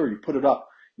souvenir, you put it up,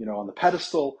 on the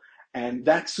pedestal, and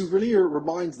that souvenir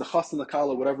reminds the chas and the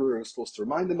kala, whatever it was supposed to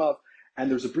remind them of,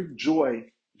 and there's a big joy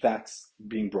that's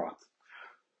being brought.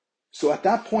 So at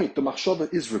that point, the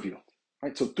machshava is revealed.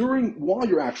 Right? So while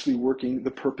you're actually working,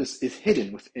 the purpose is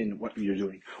hidden within what you're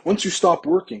doing. Once you stop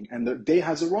working and the day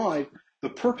has arrived, the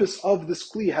purpose of this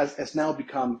kli has now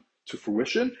become to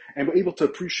fruition, and we're able to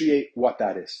appreciate what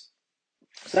that is.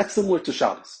 So that's similar to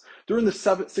Shabbos. During the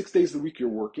 6 days of the week you're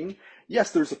working,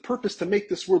 yes, there's a purpose to make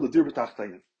this world a dir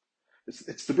b'tachtayim.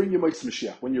 It's to bring you Moshe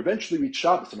Mashiach. When you eventually reach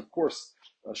Shabbos, and of course,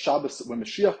 Shabbos, when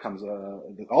Mashiach comes,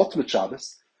 the ultimate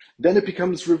Shabbos, then it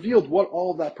becomes revealed what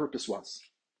all that purpose was.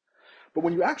 But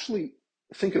when you actually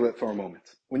think of it for a moment,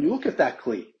 when you look at that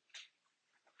kli,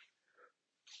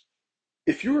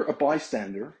 if you're a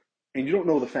bystander and you don't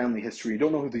know the family history, you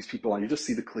don't know who these people are, you just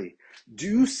see the kli, do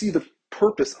you see the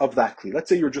purpose of that kli? Let's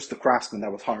say you're just the craftsman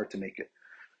that was hired to make it.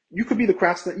 You could be the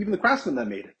craftsman, even the craftsman that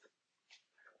made it.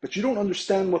 But you don't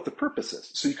understand what the purpose is.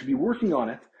 So you could be working on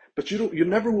it, but you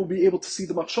never will be able to see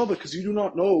the machshava because you do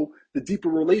not know the deeper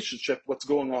relationship, what's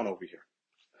going on over here.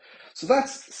 So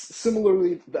that's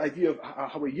similarly the idea of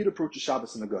how a Yid approaches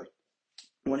Shabbos and a Goy.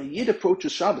 When a Yid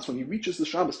approaches Shabbos, when he reaches the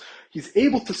Shabbos, he's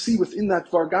able to see within that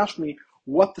Dvar Gashmi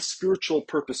what the spiritual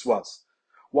purpose was.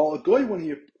 While a Goy, when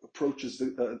he approaches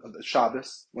the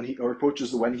Shabbos,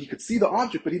 approaches the wedding, he could see the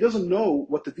object, but he doesn't know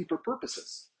what the deeper purpose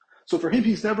is. So for him,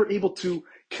 he's never able to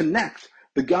connect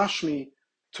the Gashmi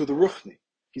to the Ruchni.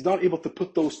 He's not able to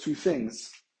put those two things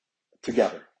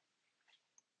together.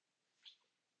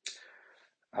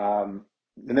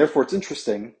 And therefore, it's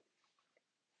interesting.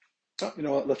 Oh, you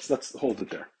know what? Let's hold it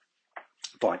there.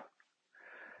 Fine.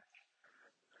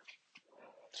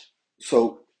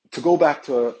 So to go back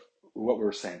to what we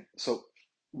were saying. So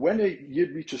when a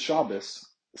Yid reaches Shabbos,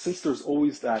 since there's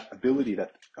always that ability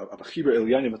that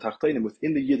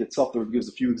within the Yid itself, there gives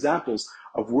a few examples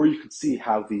of where you could see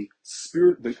how the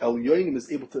spirit, the Elyonim,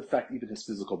 is able to affect even his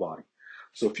physical body.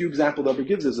 So a few examples that he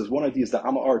gives is one idea is that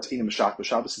Amma Arts Eina Mashak.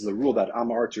 Shabbos is a rule that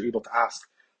Amma Arts you're able to ask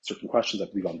certain questions, I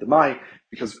believe, on Demai,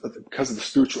 because of the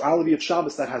spirituality of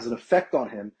Shabbos that has an effect on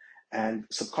him, and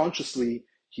subconsciously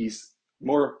he's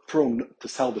more prone to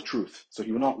tell the truth. So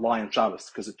he will not lie on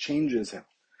Shabbos because it changes him.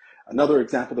 Another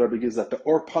example that Rebbe gives is that the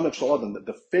Or Panav Shaladim,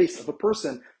 the face of a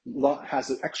person, has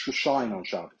an extra shine on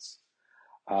Shabbos.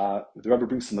 The Rebbe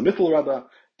brings from the Mittel Rebbe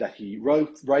that he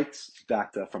writes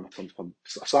that from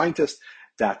a scientist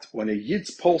that when a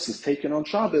Yid's pulse is taken on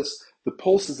Shabbos, the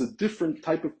pulse is a different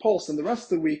type of pulse than the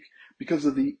rest of the week because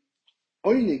of the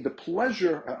oinig, the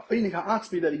pleasure, oinig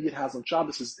ha'atzmi that a Yid has on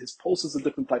Shabbos. His pulse is a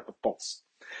different type of pulse.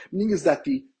 Meaning is that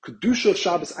the Kedusha of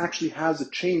Shabbos actually has a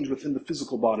change within the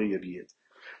physical body of Yid.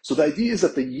 So the idea is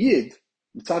that the Yid,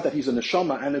 it's not that he's a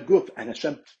neshama and a guf, and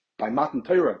Hashem, by Matan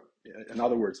Torah, in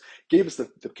other words, gave us the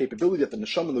capability that the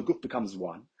neshama and the guf becomes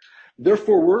one.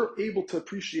 Therefore, we're able to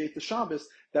appreciate the Shabbos,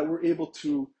 that we're able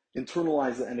to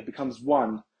internalize it and it becomes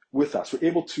one with us. We're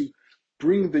able to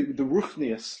bring the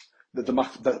ruchnius,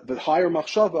 the higher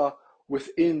machshava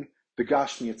within the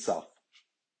Gashmi itself.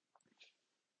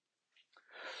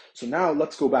 So now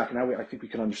let's go back. Now I think we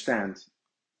can understand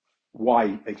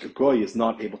why a Goy is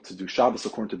not able to do Shabbos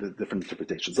according to the different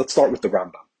interpretations. Let's start with the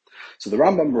Rambam. So the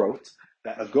Rambam wrote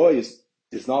that a Goy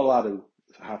is not allowed to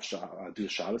have do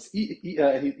Shabbos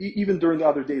even during the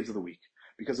other days of the week,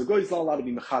 because a Goy is not allowed to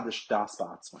be mechadish das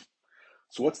ba'atzmai.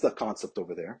 So what's the concept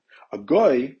over there? A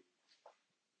Goy,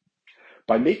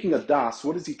 by making a das,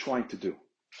 what is he trying to do?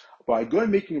 By a Goy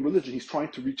making a religion, he's trying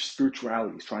to reach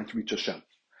spirituality, he's trying to reach Hashem.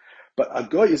 But a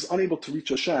Goy is unable to reach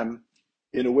Hashem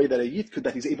in a way that a Yid could,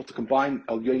 that he's able to combine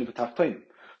El Yonim and Tachtainim.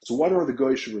 So what are the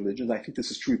Goyish religions? I think this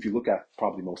is true if you look at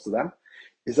probably most of them,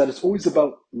 is that it's always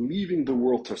about leaving the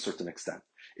world to a certain extent.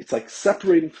 It's like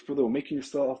separating from the world, making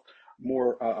yourself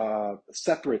more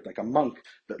separate, like a monk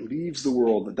that leaves the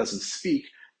world, that doesn't speak,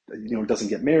 doesn't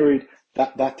get married,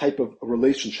 that type of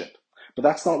relationship. But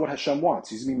that's not what Hashem wants.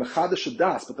 He's going to be mechadish a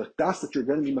das, but the das that you're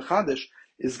going to be mechadish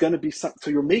is going to be, so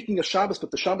you're making a Shabbos,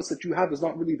 but the Shabbos that you have is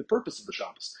not really the purpose of the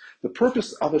Shabbos. The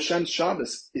purpose of Hashem's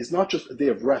Shabbos is not just a day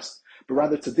of rest, but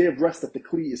rather it's a day of rest that the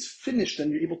Kli is finished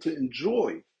and you're able to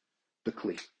enjoy the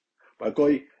Kli. But a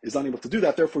Goy is unable to do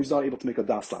that, therefore he's not able to make a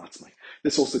das la'atzmai.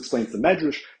 This also explains the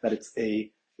Medrash, that it's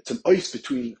an ois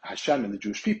between Hashem and the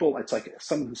Jewish people. It's like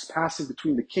someone who's passing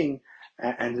between the king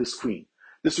and his queen.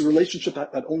 This is a relationship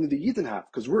that only the Yidden have,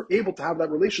 because we're able to have that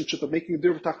relationship of making a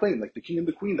dir v'tachlein, like the king and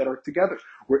the queen that are together.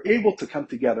 We're able to come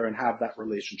together and have that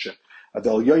relationship. The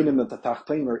Elyonim and the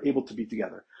Tachlein are able to be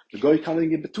together. The Goy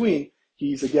coming in between,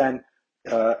 he's again,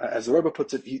 as the Rebbe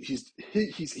puts it,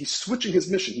 he's switching his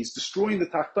mission. He's destroying the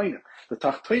Tachleinim. The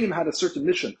Tachleinim had a certain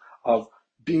mission of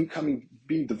being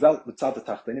developed with the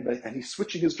Tachleinim, and he's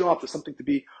switching his job to something to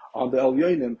be on the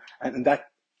Elyonim, and that,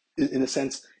 in a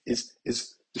sense, is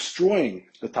destroying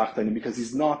the Tachtanim, because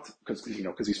he's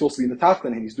supposed to be in the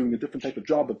Tachtan and he's doing a different type of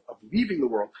job of leaving the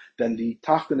world, then the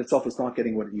Tachtan itself is not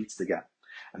getting what it needs to get.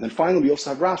 And then finally, we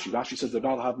also have Rashi. Rashi says they're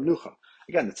not allowed to have Menucha.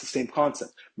 Again, it's the same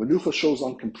concept. Menucha shows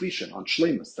on completion, on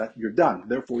shleimus, that you're done,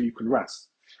 therefore you can rest.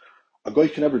 a goy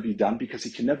can never be done because he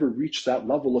can never reach that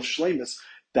level of shleimus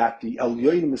that the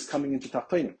elyonim is coming into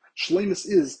tachtonim. Shleimus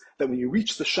is that when you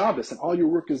reach the Shabbos and all your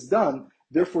work is done,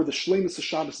 therefore the shleimus of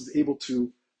Shabbos is able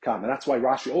to come. And that's why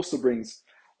Rashi also brings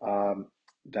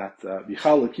that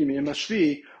Vichal Akimi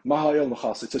Imashvi Mahayel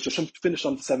Nachas. It says Hashem finished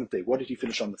on the seventh day. What did he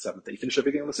finish on the seventh day? He finished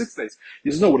everything on the 6 days. He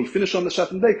says, no, what he finished on the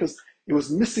seventh day because it was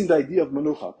missing the idea of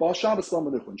Menucha. Baal Shabbos, Baal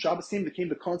Menucha. When Shabbos came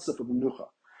the concept of Menucha.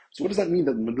 So what does that mean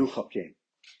that Menucha came?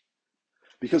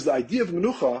 Because the idea of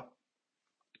Menucha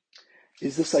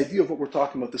is this idea of what we're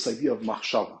talking about, this idea of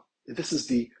Machshava. This is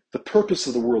the purpose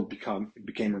of the world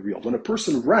became revealed. When a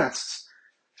person rests,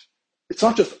 it's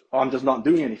not just, I'm just not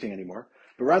doing anything anymore,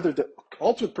 but rather the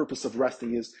ultimate purpose of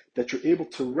resting is that you're able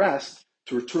to rest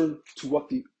to return to what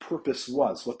the purpose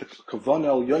was, what the Kavanah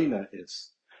El Yoina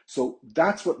is. So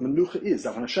that's what Menucha is.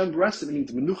 That when Hashem rested, it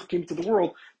means Menucha came to the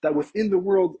world, that within the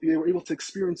world, they were able to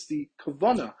experience the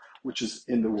Kavanah, which is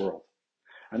in the world.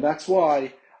 And that's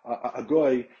why a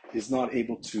goy is not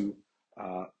able to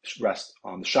rest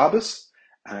on the Shabbos.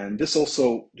 And this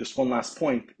also, just one last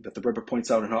point that the Rebbe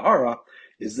points out in Ha'ara,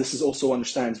 is this is also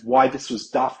understands why this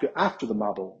was dafka after the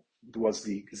Mabel was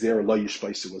the Zera Lo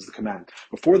Yishbaisu, was the command.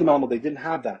 Before the Mabel, they didn't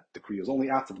have that decree. It was only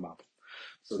after the Mabel.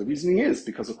 So the reasoning is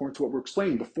because according to what we're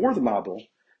explaining, before the Mabel,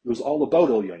 it was all about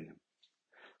El Yonim.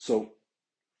 So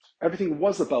everything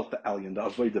was about the Elyon, the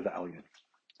Avoid of the Elyon.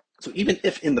 So even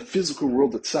if in the physical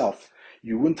world itself,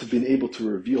 you wouldn't have been able to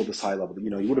reveal this high level,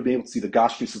 you would have been able to see the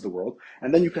gashmis of the world,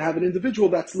 and then you can have an individual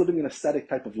that's living an aesthetic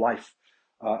type of life,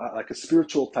 like a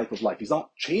spiritual type of life. He's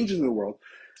not changing the world,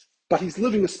 but he's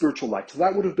living a spiritual life. So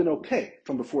that would have been okay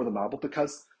from before the Mabel,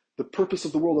 because the purpose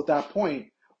of the world at that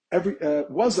point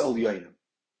was El Yonim.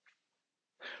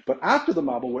 But after the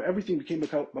Mabel, where everything became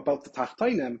about the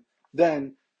Tachtainim,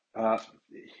 then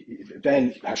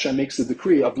Hashem makes the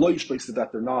decree of Lo Yishbais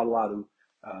that they're not allowed to.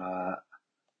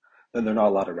 Then they're not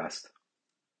allowed to rest.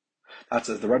 That's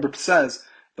as the Rebbe says.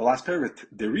 The last paragraph: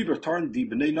 the Rebbe turned the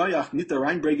Bnei Noach nita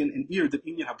reinbringen in ear that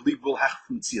inyan habligvul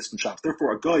hachfum tzias from Shabbos.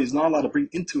 Therefore, a guy is not allowed to bring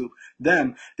into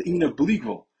them the inyan of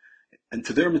bligvul and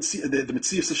to their the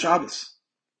mitzias of Shabbos.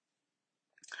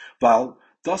 While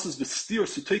das is v'stir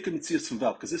suteka mitzias from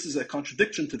vel, because this is a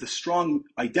contradiction to the strong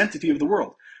identity of the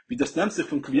world. Which comes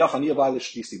from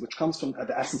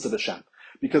the essence of Hashem.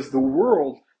 Because the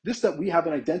world, this that we have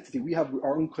an identity, we have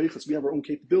our own koichos, we have our own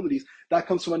capabilities, that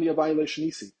comes from Aniyavai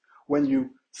Shnisi. When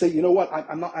you say, you know what,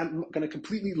 I'm going to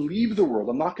completely leave the world,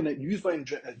 I'm not going to use my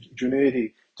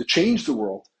ingenuity to change the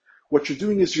world, what you're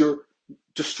doing is you're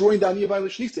destroying the Aniyavai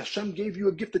Shnisi. Hashem gave you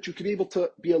a gift that you could be able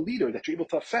to be a leader, that you're able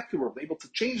to affect the world, able to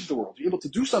change the world, you're able to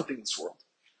do something in this world.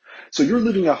 So you're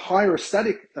living a higher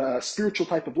aesthetic, spiritual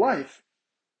type of life.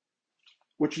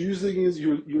 What you're using is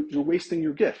you're wasting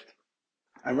your gift.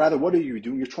 And rather, what are you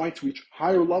doing? You're trying to reach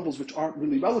higher levels which aren't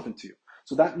really relevant to you.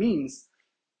 So that means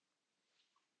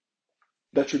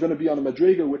that you're going to be on a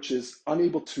madrega which is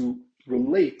unable to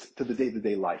relate to the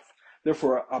day-to-day life.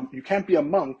 Therefore, you can't be a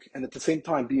monk and at the same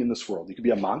time be in this world. You could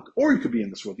be a monk or you could be in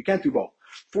this world. You can't do both.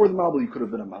 Before the Mabel, you could have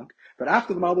been a monk. But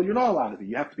after the Mabel, you're not allowed to be.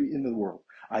 You have to be in the world.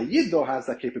 A Yid, though, has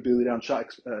that capability,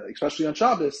 especially on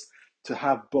Shabbos, to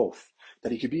have both.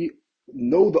 That he could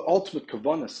know the ultimate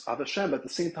kavanas of Hashem, but at the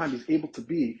same time he's able to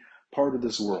be part of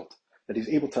this world, that he's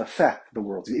able to affect the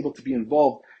world, he's able to be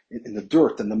involved in the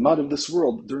dirt and the mud of this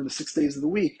world during the 6 days of the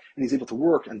week, and he's able to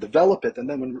work and develop it, and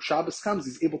then when Shabbos comes,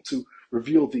 he's able to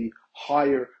reveal the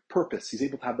higher purpose, he's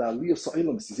able to have the aliyah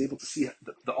sa'ilamis, he's able to see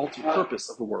the ultimate purpose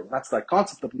of the world. And that's the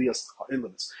concept of aliyah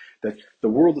sa'ilamis, that the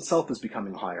world itself is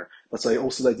becoming higher. That's why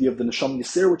also the idea of the neshama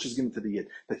yisir, which is given to the Yid,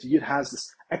 that the Yid has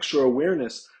this extra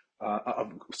awareness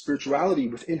of spirituality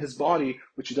within his body,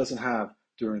 which he doesn't have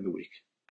during the week.